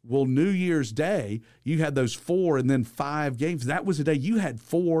 Well, New Year's Day, you had those 4 and then 5 games. That was a day you had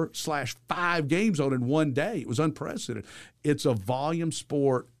 4/5 games on in one day. It was unprecedented. It's a volume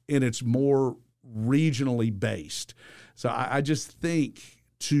sport, and it's more regionally based. So I just think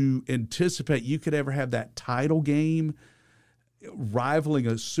to anticipate you could ever have that title game rivaling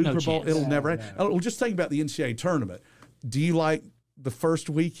a Super Bowl, it'll never happen. Well, just think about the NCAA tournament. Do you like the first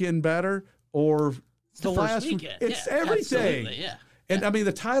weekend better or the last weekend? It's everything. Absolutely, yeah. And I mean,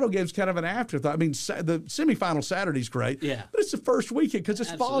 the title game's kind of an afterthought. I mean, the semifinal Saturday's great, but it's the first weekend because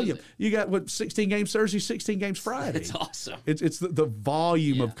it's volume. You got 16 games Thursday, 16 games Friday. It's awesome. It's the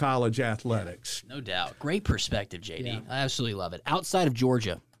volume of college athletics. No doubt. Great perspective, JD. Yeah. I absolutely love it. Outside of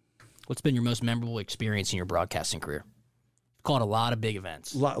Georgia, what's been your most memorable experience in your broadcasting career? You've called a lot of big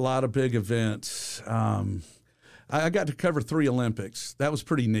events. A lot of big events. I got to cover 3 Olympics. That was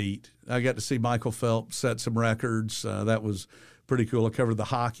pretty neat. I got to see Michael Phelps set some records. That was pretty cool. I covered the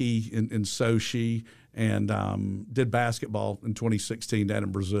hockey in Sochi and did basketball in 2016 down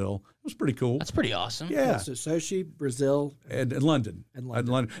in Brazil. It was pretty cool. That's pretty awesome. Yeah. So Sochi, Brazil. And London.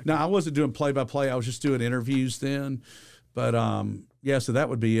 Now, I wasn't doing play-by-play. I was just doing interviews then. But, so that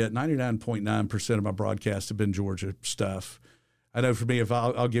would be it. 99.9% of my broadcasts have been Georgia stuff. I know for me, if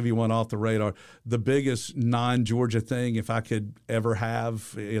I'll give you one off the radar, the biggest non-Georgia thing, if I could ever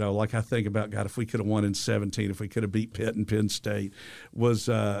have, like I think about, God, if we could have won in 17, if we could have beat Pitt and Penn State, was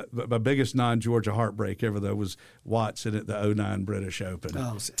my biggest non-Georgia heartbreak ever, though, was Watson at the 2009 British Open.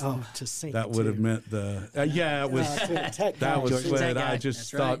 To sink. That would have meant it was. That was when I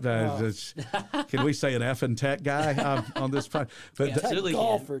just thought, can we say an effing tech guy on this podcast? But absolutely.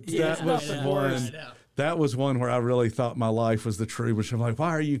 That was one. That was one where I really thought my life was the true, which I'm like,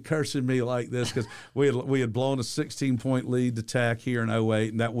 why are you cursing me like this? Because we had blown a 16-point lead to Tech here in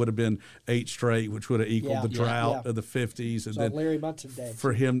 2008, and that would have been 8 straight, which would have equaled the drought of the 50s. And then Larry Munson Day.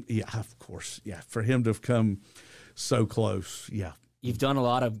 For him, of course, for him to have come so close, You've done a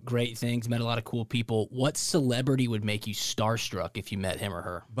lot of great things, met a lot of cool people. What celebrity would make you starstruck if you met him or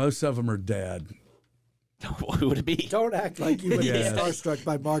her? Most of them are dead. Who would it be? Don't act like you would Yes. be starstruck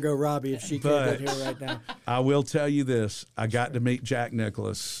by Margot Robbie if she came in here right now. I will tell you this. I got to meet Jack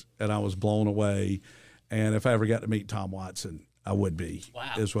Nicklaus, and I was blown away. And if I ever got to meet Tom Watson, I would be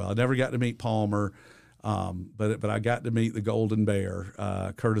as well. I never got to meet Palmer, but I got to meet the Golden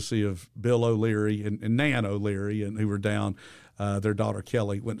Bear, courtesy of Bill O'Leary and Nan O'Leary, and who were down. Their daughter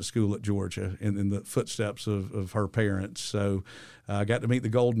Kelly went to school at Georgia in the footsteps of her parents. So I got to meet the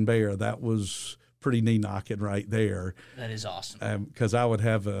Golden Bear. That was pretty knee-knocking right there. That is awesome. Because I would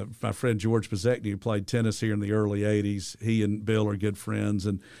have my friend George Bezekny, who played tennis here in the early 80s. He and Bill are good friends,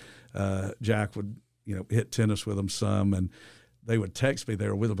 and Jack would hit tennis with him some, and they would text me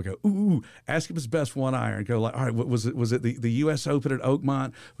there with him and go, ooh, ask him his best one iron. Go like, all right, was it the U.S. Open at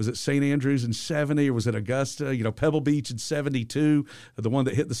Oakmont? Was it St. Andrews in 70, or was it Augusta? Pebble Beach in 72, the one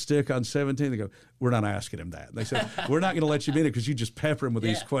that hit the stick on 17? They go, we're not asking him that. They said, we're not going to let you in it because you just pepper him with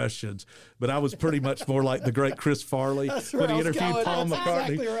these questions. But I was pretty much more like the great Chris Farley when he interviewed Paul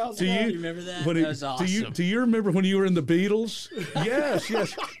McCartney. Exactly do you remember that? That was awesome. Do you remember when you were in the Beatles?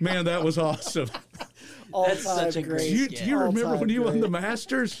 Yes. Man, that was awesome. That's such a great Do you remember when you won the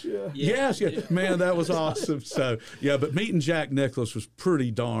Masters? Yeah. Yes. Man, that was awesome. So, but meeting Jack Nicklaus was pretty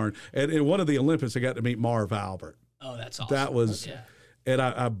darn. And in one of the Olympics, I got to meet Marv Albert. Oh, that's awesome. That was, and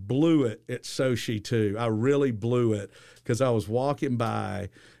I blew it at Sochi, too. I really blew it because I was walking by,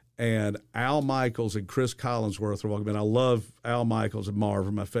 and Al Michaels and Chris Collinsworth were walking by. And I love Al Michaels and Marv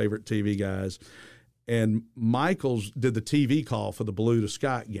are my favorite TV guys. And Michaels did the TV call for the Blue to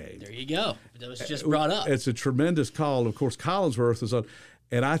Scott game. There you go. That was just brought up. It's a tremendous call. Of course, Collinsworth was on.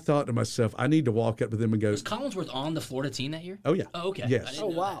 And I thought to myself, I need to walk up to them and go. Was Collinsworth on the Florida team that year? Oh, yeah. Oh, okay. Yes.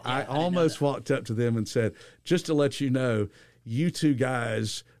 Wow. I almost walked up to them and said, just to let you know, you two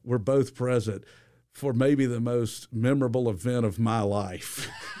guys were both present for maybe the most memorable event of my life.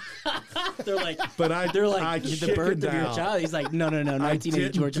 They're like, I the birth of your child. He's like, no, 1980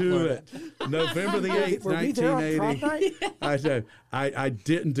 Georgia, Florida. November the 8th, 1980. I said, I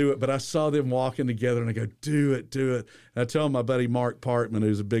didn't do it, but I saw them walking together, and I go, do it. And I tell my buddy Mark Parkman,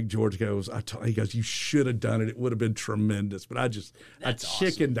 who's a big Georgia guy, he goes, you should have done it. It would have been tremendous. But I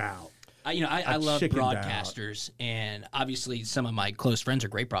chickened out. I love broadcasters, and obviously some of my close friends are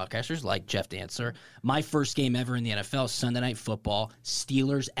great broadcasters, like Jeff Dantzler. My first game ever in the NFL, Sunday Night Football,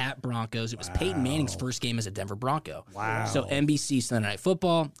 Steelers at Broncos. It was Peyton Manning's first game as a Denver Bronco. Wow. So NBC Sunday Night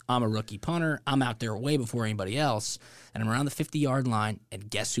Football, I'm a rookie punter. I'm out there way before anybody else, and I'm around the 50-yard line, and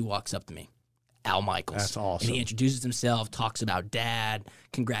guess who walks up to me? Al Michaels. That's awesome. And he introduces himself, talks about dad,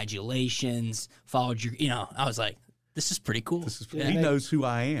 congratulations, followed your, I was like, this is pretty cool. He knows who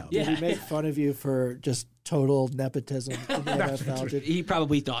I am. Did he make fun of you for just total nepotism in the NFL? He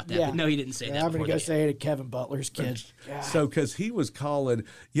probably thought that, but no, he didn't say that. I'm going to go say it to Kevin Butler's kid. So, because he was calling,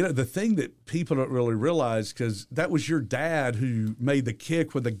 the thing that people don't really realize, because that was your dad who made the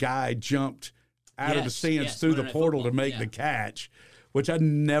kick when the guy jumped out of the stands through the portal to make the catch, which I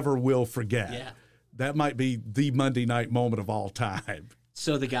never will forget. Yeah. That might be the Monday night moment of all time.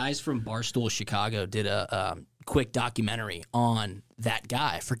 So the guys from Barstool Chicago did a quick documentary on that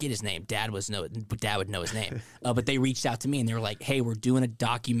guy. I forget his name. Dad would know his name. But they reached out to me and they were like, hey, we're doing a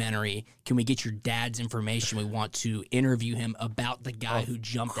documentary. Can we get your dad's information? We want to interview him about the guy who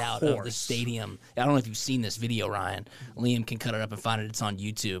jumped out of the stadium. I don't know if you've seen this video, Ryan. Liam can cut it up and find it. It's on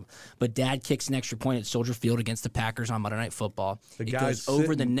YouTube. But dad kicks an extra point at Soldier Field against the Packers on Monday Night Football. It goes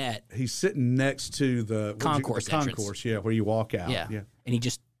over the net. He's sitting next to the concourse entrance. Where you walk out. Yeah. And he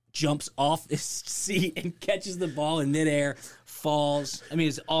just jumps off his seat and catches the ball in midair, falls. I mean,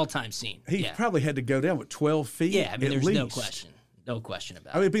 it's an all-time scene. He probably had to go down with 12 feet. Yeah, I mean, there's least. no question. No question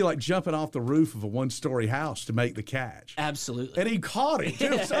about it. I mean, it'd be like jumping off the roof of a one-story house to make the catch. Absolutely. And he caught it, too.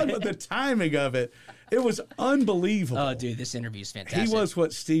 The timing of it, it was unbelievable. Oh, dude, this interview is fantastic. He was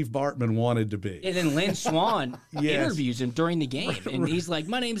what Steve Bartman wanted to be. And then Lynn Swann interviews him during the game. And he's like,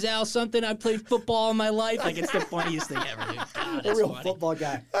 my name's Al something. I played football all my life. Like, it's the funniest thing ever, dude. God, a real funny. football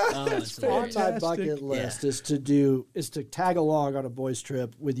guy. It's On-time bucket list is to tag along on a boys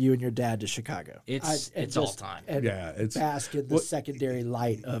trip with you and your dad to Chicago. It's all time. It's bask in the secondary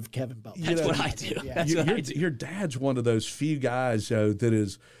light of Kevin Butler. That's what I do. That's what I do. Your dad's one of those few guys, though, that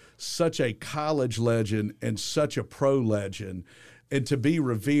is such a college legend and such a pro legend. And to be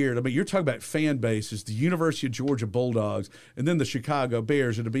revered, I mean, you're talking about fan bases, the University of Georgia Bulldogs, and then the Chicago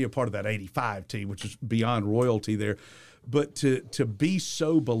Bears, and to be a part of that 85 team, which is beyond royalty there. But to be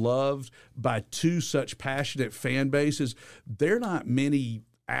so beloved by two such passionate fan bases, there are not many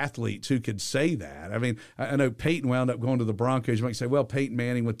athletes who could say that. I mean, I know Peyton wound up going to the Broncos. You might say, well, Peyton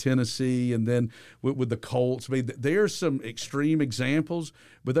Manning with Tennessee and then with the Colts. I mean, there's some extreme examples,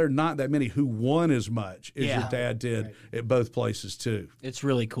 but there are not that many who won as much as your dad did at both places too. It's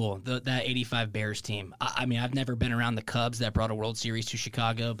really cool. That 85 Bears team. I mean, I've never been around the Cubs that brought a World Series to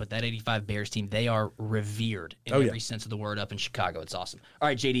Chicago, but that 85 Bears team, they are revered in every sense of the word up in Chicago. It's awesome. All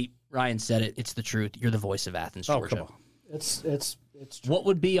right, JD, Ryan said it. It's the truth. You're the voice of Athens, Georgia. Come on. It's true. What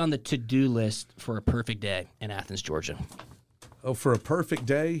would be on the to-do list for a perfect day in Athens, Georgia? Oh, for a perfect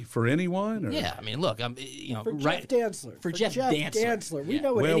day for anyone? Or? Yeah, I mean, look, I'm for Jeff Dantzler. For Jeff Dantzler. We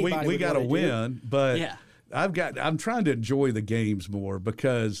know what anybody we got to win, but I'm trying to enjoy the games more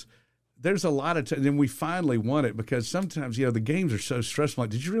because there's a lot of time. Then we finally won it because sometimes the games are so stressful.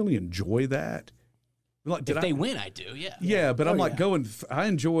 Like, did you really enjoy that? Like, if they win, I do. Yeah. Yeah, but I'm going. I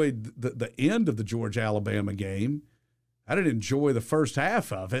enjoyed the end of the Georgia-Alabama game. I didn't enjoy the first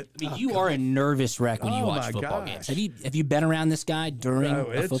half of it. I mean, you are a nervous wreck when you watch football games. Have you been around this guy during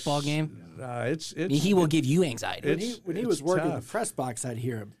a football game? He will give you anxiety. When he was working the press box, I'd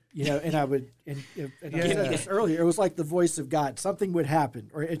hear him. And I would, and I said this earlier. It was like the voice of God. Something would happen,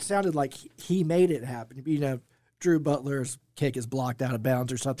 or it sounded like he made it happen. Drew Butler's kick is blocked out of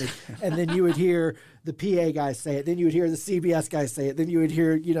bounds or something, and then you would hear the PA guy say it. Then you would hear the CBS guy say it. Then you would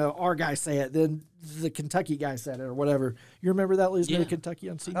hear our guy say it. Then the Kentucky guy said it or whatever. You remember that losing to Kentucky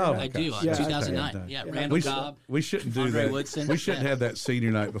on senior night? I do. 2009. Yeah, Randall Cobb. We shouldn't do Andre that. Woodson. We shouldn't have that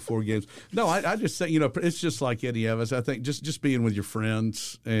senior night before games. No, I just think it's just like any of us. I think just being with your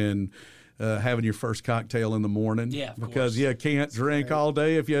friends and having your first cocktail in the morning. Yeah, because you can't drink all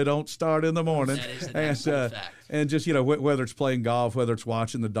day if you don't start in the morning. That is fact. And just whether it's playing golf, whether it's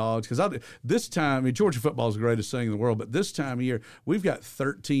watching the dogs. Because this time, Georgia football is the greatest thing in the world. But this time of year, we've got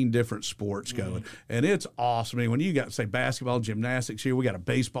 13 different sports going, and it's awesome. I mean, when you got say basketball, gymnastics here, we got a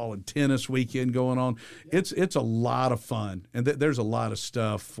baseball and tennis weekend going on. It's a lot of fun, and there's a lot of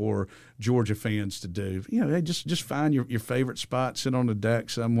stuff for Georgia fans to do. Just find your favorite spot, sit on the deck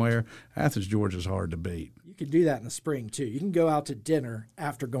somewhere. Athens, Georgia's hard to beat. You can do that in the spring, too. You can go out to dinner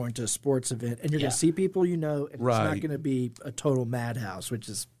after going to a sports event, and you're going to see people and it's not going to be a total madhouse, which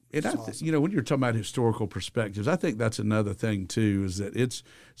is awesome. When you're talking about historical perspectives, I think that's another thing, too, is that it's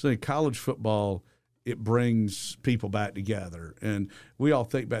college football, it brings people back together. And we all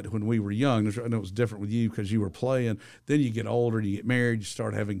think back to when we were young. I know it was different with you because you were playing. Then you get older, you get married, you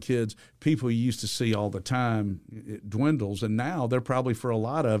start having kids. People you used to see all the time, it dwindles. And now they're probably, for a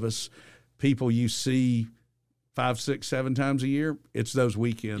lot of us, people you see 5, 6, 7 times a year. It's those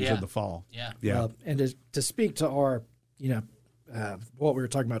weekends in the fall. Yeah. And to speak to our, what we were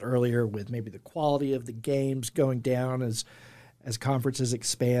talking about earlier with maybe the quality of the games going down as conferences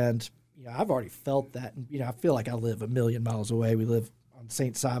expand. I've already felt that. And, I feel like I live a million miles away. We live on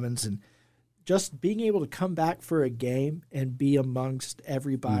St. Simons, and just being able to come back for a game and be amongst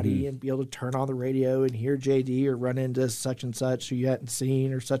everybody and be able to turn on the radio and hear JD or run into such and such who you hadn't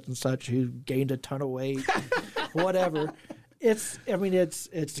seen or such and such who gained a ton of weight, whatever. It's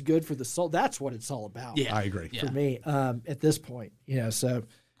good for the soul. That's what it's all about. Yeah, I agree. For me, at this point, so.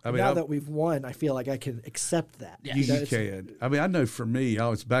 Now that we've won, I feel like I can accept that. Yeah. You can. I mean, I know for me,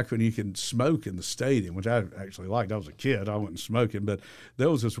 it's back when you can smoke in the stadium, which I actually liked. I was a kid. I wasn't smoking, but there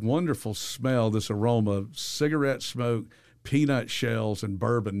was this wonderful smell, this aroma of cigarette smoke, peanut shells, and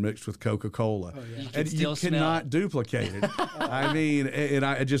bourbon mixed with Coca-Cola. Oh, yeah. And you cannot duplicate it. I mean, and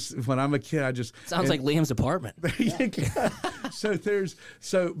I just, when I'm a kid, Sounds like Liam's apartment. But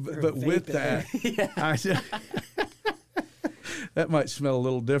with that, that might smell a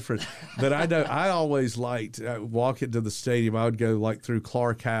little different, but I know I always liked walking to the stadium. I would go through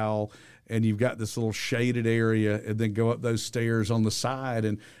Clark Howell, and you've got this little shaded area, and then go up those stairs on the side.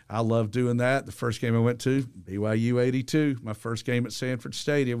 And I love doing that. The first game I went to, BYU 82, my first game at Sanford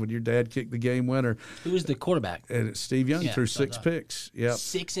Stadium when your dad kicked the game winner. Who was the quarterback? And it's Steve Young threw 6 picks. Yep.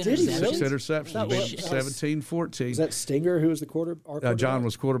 6 interceptions? Did he really? 6 interceptions, 17-14. Was that Stinger who was the quarterback? John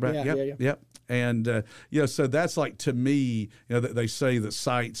was quarterback. Yeah. Yep. And, so that's to me, they say that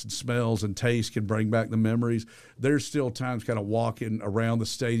sights and smells and taste can bring back the memories. There's still times kind of walking around the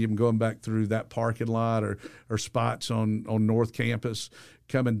stadium, going back through that parking lot or spots on North Campus,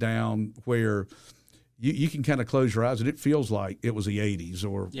 coming down where you can kind of close your eyes and it feels like it was the 80s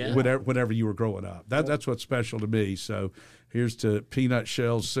or whenever you were growing up. That's what's special to me. So here's to peanut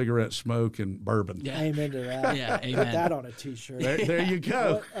shells, cigarette smoke, and bourbon. Yeah. Amen to that. Yeah, amen. Put that on a T-shirt. There you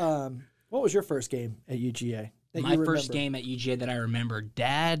go. What was your first game at UGA? My first game at UGA that I remember,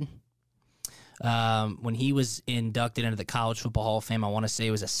 Dad when he was inducted into the College Football Hall of Fame. I want to say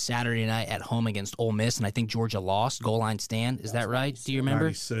it was a Saturday night at home against Ole Miss, and I think Georgia lost, goal line stand. Is that right? Do you remember?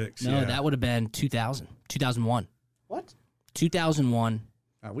 96, No, that would have been 2001. What? 2001.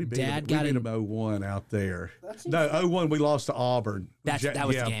 We beat Dad him, got we beat in- him 01 out there. No, 01 we lost to Auburn. That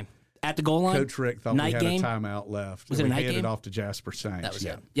was the game. At the goal line? Coach Rick thought night we had game? a timeout left. Was it a we night handed game? off to Jasper Saints. That was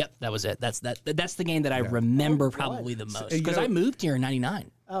it. Yep, that was it. That's the game that I remember probably the most. Because I moved here in 99.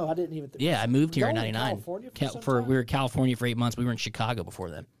 Oh, I didn't even think. Yeah, I moved here in Y'all in 99. California for some time? We were in California for 8 months. We were in Chicago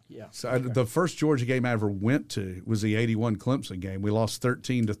before then. Yeah. So the first Georgia game I ever went to was the 81 Clemson game. We lost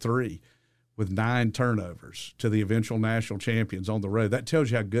 13-3 with 9 turnovers to the eventual national champions on the road. That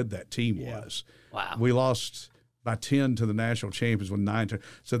tells you how good that team was. Wow. We lost by 10 to the national champions with 9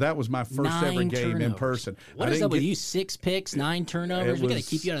 so that was my first ever 9 game in turnovers. person. What is up with you? 6 picks, 9 turnovers? We got to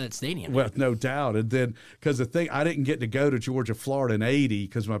keep you out of that stadium. Well, no doubt. And then, because the thing, I didn't get to go to Georgia, Florida in 80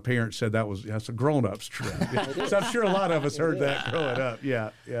 because my parents said that's a grown-ups trip. So I'm sure a lot of us heard that growing up.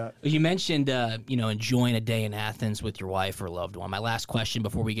 Yeah. You mentioned, enjoying a day in Athens with your wife or loved one. My last question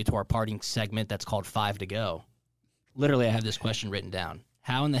before we get to our parting segment that's called 5 to Go. Literally, I have this question written down.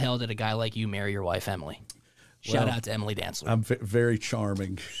 How in the hell did a guy like you marry your wife, Emily? Shout out to Emily Dantzler. I'm very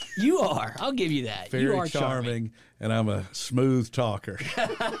charming. You are. I'll give you that. Very you are charming, and I'm a smooth talker.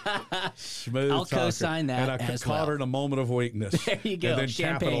 I'll co-sign that And I as caught well. her in a moment of weakness. There you go. And then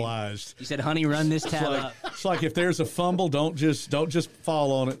Champagne. capitalized. You said, honey, run this tab up. It's like if there's a fumble, don't just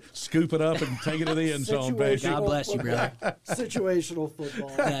fall on it. Scoop it up and take it to the end zone, baby. God bless you, brother. Situational football.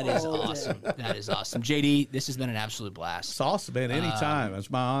 That is all day. awesome. That is awesome. JD, this has been an absolute blast. It's awesome, man. Anytime. It's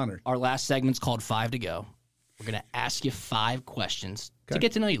my honor. Our last segment's called 5 to Go. We're going to ask you 5 questions to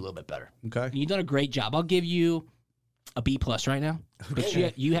get to know you a little bit better. Okay. And you've done a great job. I'll give you a B+ right now. But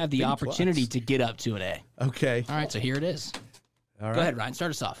you have the opportunity to get up to an A. Okay. All right, so here it is. All right. Go ahead, Ryan.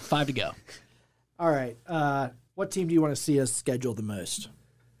 Start us off. 5 to Go. All right. What team do you want to see us schedule the most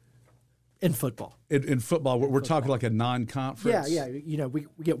in football? In football, we're talking like a non-conference. Yeah. We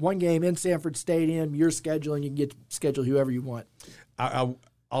get one game in Sanford Stadium. You're scheduling. You can get to schedule whoever you want. I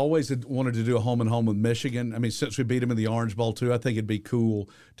always had wanted to do a home and home with Michigan. I mean, since we beat them in the Orange Bowl too, I think it'd be cool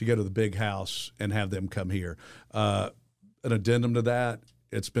to go to the Big House and have them come here. An addendum to that,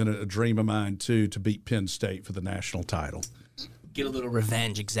 it's been a dream of mine too to beat Penn State for the national title. Get a little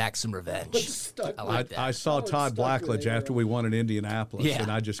revenge. Exact some revenge. I like that. I saw Todd Blackledge after we won in Indianapolis, Yeah. and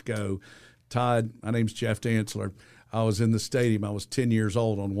I just go, Todd, my name's Jeff Dantzler. I was in the stadium. I was 10 years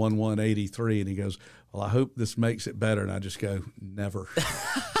old on 1/1/83, and he goes, well, I hope this makes it better. And I just go, never.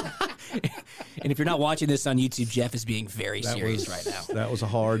 And if you're not watching this on YouTube, Jeff is being very serious right now. That was a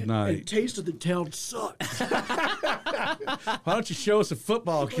hard night. Taste of the Town sucks. Why don't you show us a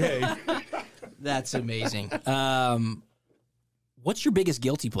football game? That's amazing. What's your biggest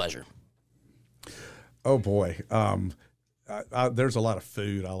guilty pleasure? Oh, boy. There's a lot of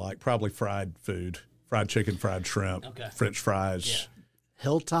food I like. Probably fried food. Fried chicken, fried shrimp, French fries.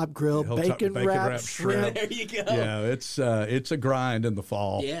 Hilltop Grill, bacon wrapped shrimp. There you go. Yeah, it's a grind in the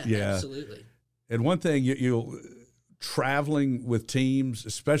fall. Yeah, absolutely. And one thing you'll traveling with teams,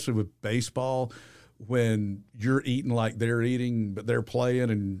 especially with baseball, when you're eating like they're eating, but they're playing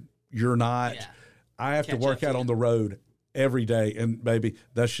and you're not. Yeah. I have to Catch work up to out you. on the road every day, and baby,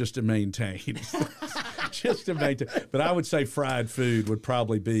 that's just to maintain. Just to maintain. But I would say fried food would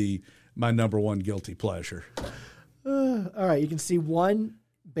probably be my number one guilty pleasure. All right, you can see one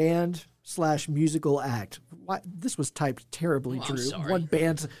band/musical act. This was typed terribly, I'm Drew. sorry. One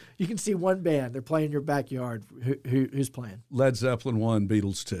band. You can see one band. They're playing in your backyard. Who's playing? Led Zeppelin 1,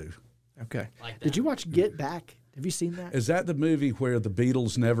 Beatles 2. Okay. Like that. Did you watch Get Back? Have you seen that? Is that the movie where the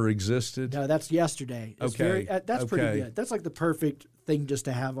Beatles never existed? No, that's yesterday. It's Okay. that's pretty Okay. good. That's like the perfect thing just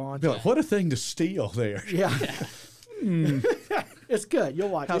to have on. Be like, what a thing to steal there. Yeah. It's good. You'll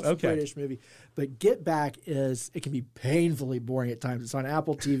watch it. It's Okay. a British movie. But Get Back it can be painfully boring at times. It's on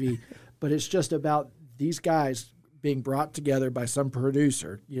Apple TV, but it's just about these guys being brought together by some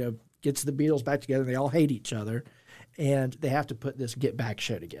producer, gets the Beatles back together. They all hate each other, and they have to put this Get Back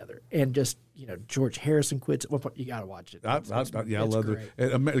show together. And just, George Harrison quits at one point. You got to watch it. I love great.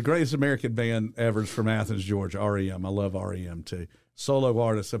 the greatest American band ever is from Athens, Georgia, REM. I love REM too. Solo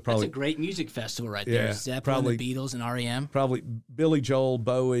artists, That's probably a great music festival right there. Yeah, Zeppelin, probably- the Beatles, and REM. probably Billy Joel,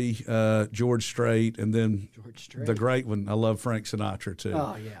 Bowie, George Strait, and then George Strait. the great one. I love Frank Sinatra too.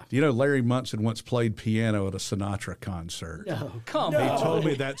 Oh, yeah. Do you know Larry Munson once played piano at a Sinatra concert? No. Come He on. told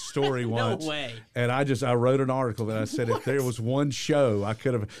me that story once. way. And I wrote an article that I said if there was one show I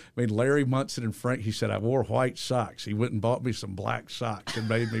could have. I mean, Larry Munson and Frank. He said I wore white socks. He went and bought me some black socks and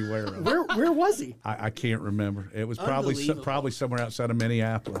made me wear them. Where was he? I can't remember. It was probably Unbelievable. somewhere outside of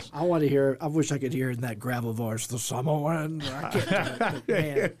Minneapolis. I want to hear. I wish I could hear in that gravel voice, the Samoan. I can't do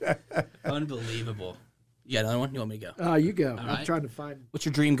it, but man. Unbelievable. You got another one? You want me to go? You go. I'm right. trying to find. What's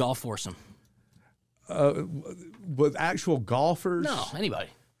your dream golf foursome? With actual golfers? No, anybody.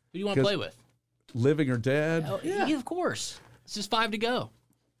 Who do you want to play with? Living or dead? Yeah, of course. It's just 5 to go.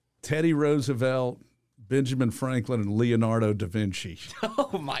 Teddy Roosevelt, Benjamin Franklin, and Leonardo da Vinci.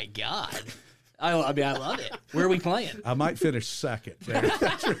 Oh, my God. I love it. Where are we playing? I might finish second. So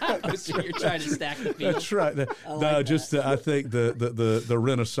you're trying to stack the field. That's right. I think the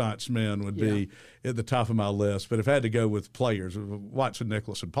Renaissance men would be at the top of my list. But if I had to go with players, Watson,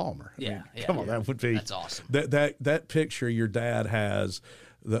 Nicholas, and Palmer. Come on, that would be. That's awesome. That picture your dad has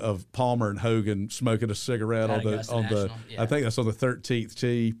of Palmer and Hogan smoking a cigarette on the I think that's on the 13th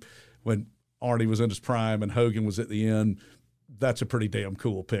tee when Arnie was in his prime and Hogan was at the end. That's a pretty damn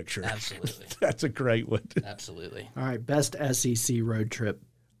cool picture. Absolutely. That's a great one. Absolutely. All right, best SEC road trip.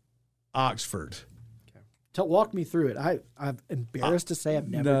 Oxford. Walk me through it. I'm embarrassed to say I've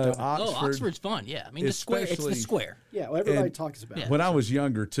never done it. Oxford's fun. Yeah, I mean the square. It's the square. Yeah, well, everybody talks about it. When I was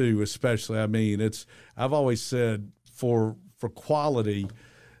younger too, especially. I mean, I've always said for quality,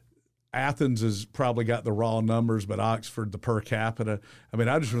 Athens has probably got the raw numbers, but Oxford, the per capita. I mean,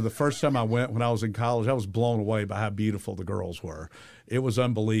 I just remember the first time I went when I was in college, I was blown away by how beautiful the girls were. It was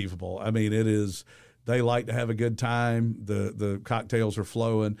unbelievable. I mean, it is. They like to have a good time. The cocktails are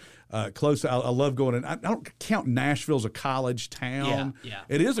flowing. Close. I love going in. I don't count Nashville as a college town. Yeah.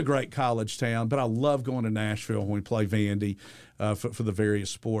 It is a great college town, but I love going to Nashville when we play Vandy for the various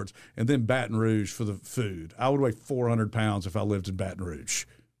sports. And then Baton Rouge for the food. I would weigh 400 pounds if I lived in Baton Rouge.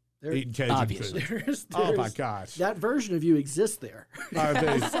 Eating Cajun food. Oh, my gosh. That version of you exists there.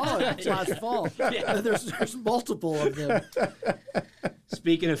 I saw it last fall. There's multiple of them.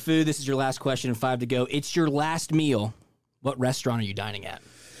 Speaking of food, this is your last question and 5 to go. It's your last meal. What restaurant are you dining at?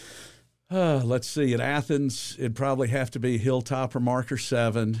 Let's see. In Athens, it'd probably have to be Hilltop or Marker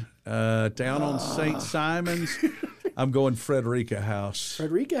 7. Down on St. Simon's, I'm going Frederica House.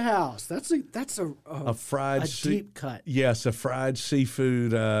 Frederica House. That's a fried deep cut. Yes, a fried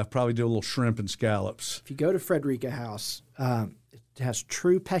seafood. Probably do a little shrimp and scallops. If you go to Frederica House, it has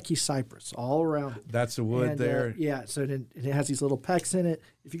true Pecky cypress all around it. That's the wood there. So it has these little pecks in it.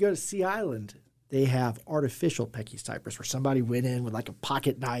 If you go to Sea Island, they have artificial Pecky cypress where somebody went in with like a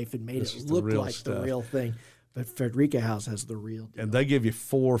pocket knife and made it look like the real thing. But Frederica House has the real deal. And they give you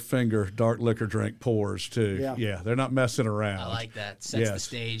 4-finger dark liquor drink pours, too. Yeah, they're not messing around. I like that. Sets the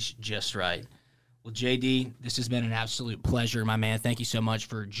stage just right. Well, JD, this has been an absolute pleasure, my man. Thank you so much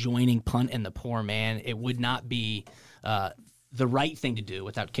for joining Punt and the Poor Man. It would not be the right thing to do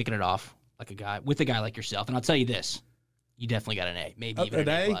without kicking it off with a guy like yourself. And I'll tell you this. You definitely got an A, maybe even an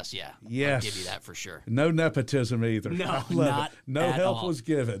A plus. Yeah, yes. I'll give you that for sure. No nepotism either. No, not no at help all. Was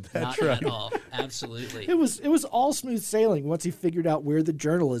given. That's not right. At all. Absolutely. It was all smooth sailing once he figured out where the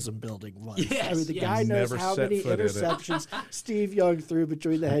journalism building was. Yes, I mean, the guy knows how many interceptions Steve Young threw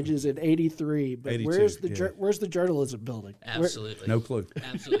between the hedges in '83. But 82, where's the journalism building? Absolutely. No clue.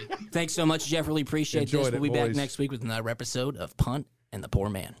 Absolutely. Thanks so much, Jeff. Really appreciate this. We'll be back next week with another episode of Punt and the Poor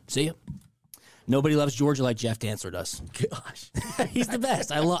Man. See you. Nobody loves Georgia like Jeff Dantzler does. Gosh, he's the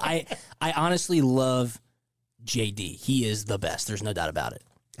best. I honestly love JD. He is the best. There's no doubt about it.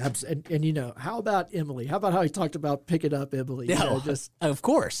 And how about Emily? How about how he talked about picking up Emily? Of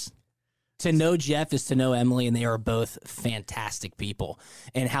course. To know Jeff is to know Emily, and they are both fantastic people.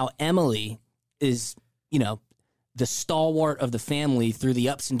 And how Emily is, the stalwart of the family through the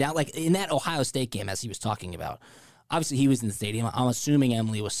ups and downs. Like in that Ohio State game, as he was talking about. Obviously, he was in the stadium. I'm assuming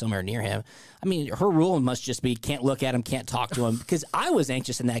Emily was somewhere near him. I mean, her rule must just be can't look at him, can't talk to him. Because I was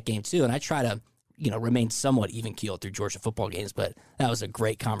anxious in that game, too, and I try to, remain somewhat even-keeled through Georgia football games, but that was a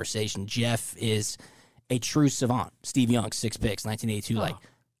great conversation. Jeff is a true savant. Steve Young, 6 picks, 1982.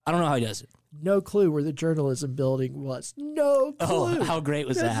 I don't know how he does it. No clue where the journalism building was. No clue. Oh, how great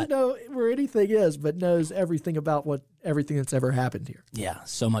was that? Doesn't know where anything is, but knows everything about everything that's ever happened here. Yeah,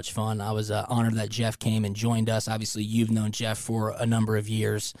 so much fun. I was honored that Jeff came and joined us. Obviously, you've known Jeff for a number of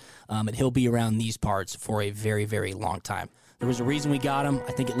years, and he'll be around these parts for a very, very long time. There was a reason we got him.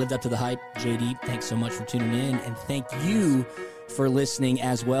 I think it lived up to the hype. JD, thanks so much for tuning in, and thank you for listening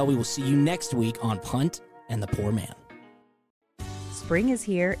as well. We will see you next week on Punt and the Poor Man. Spring is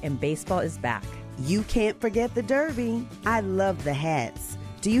here and baseball is back. You can't forget the Derby. I love the hats.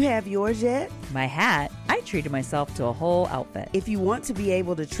 Do you have yours yet? My hat? I treated myself to a whole outfit. If you want to be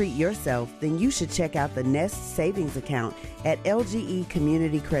able to treat yourself, then you should check out the Nest Savings Account at LGE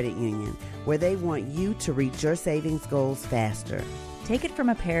Community Credit Union, where they want you to reach your savings goals faster. Take it from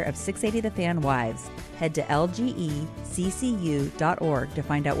a pair of 680 The Fan wives. Head to lgeccu.org to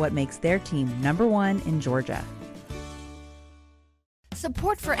find out what makes their team #1 in Georgia.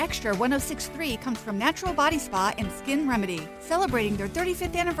 Support for Extra 106.3 comes from Natural Body Spa and Skin Remedy, celebrating their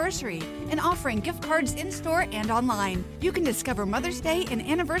 35th anniversary and offering gift cards in-store and online. You can discover Mother's Day and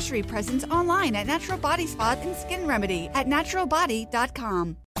anniversary presents online at Natural Body Spa and Skin Remedy at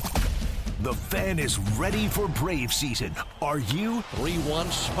naturalbody.com. The Fan is ready for Brave season. Are you?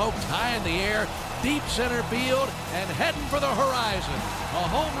 3-1 smoked high in the air, deep center field, and heading for the horizon. A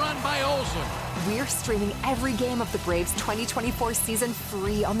home run by Olsen. We're streaming every game of the Braves 2024 season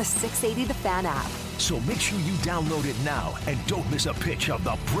free on the 680 The Fan app. So make sure you download it now and don't miss a pitch of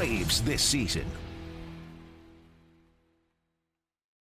the Braves this season.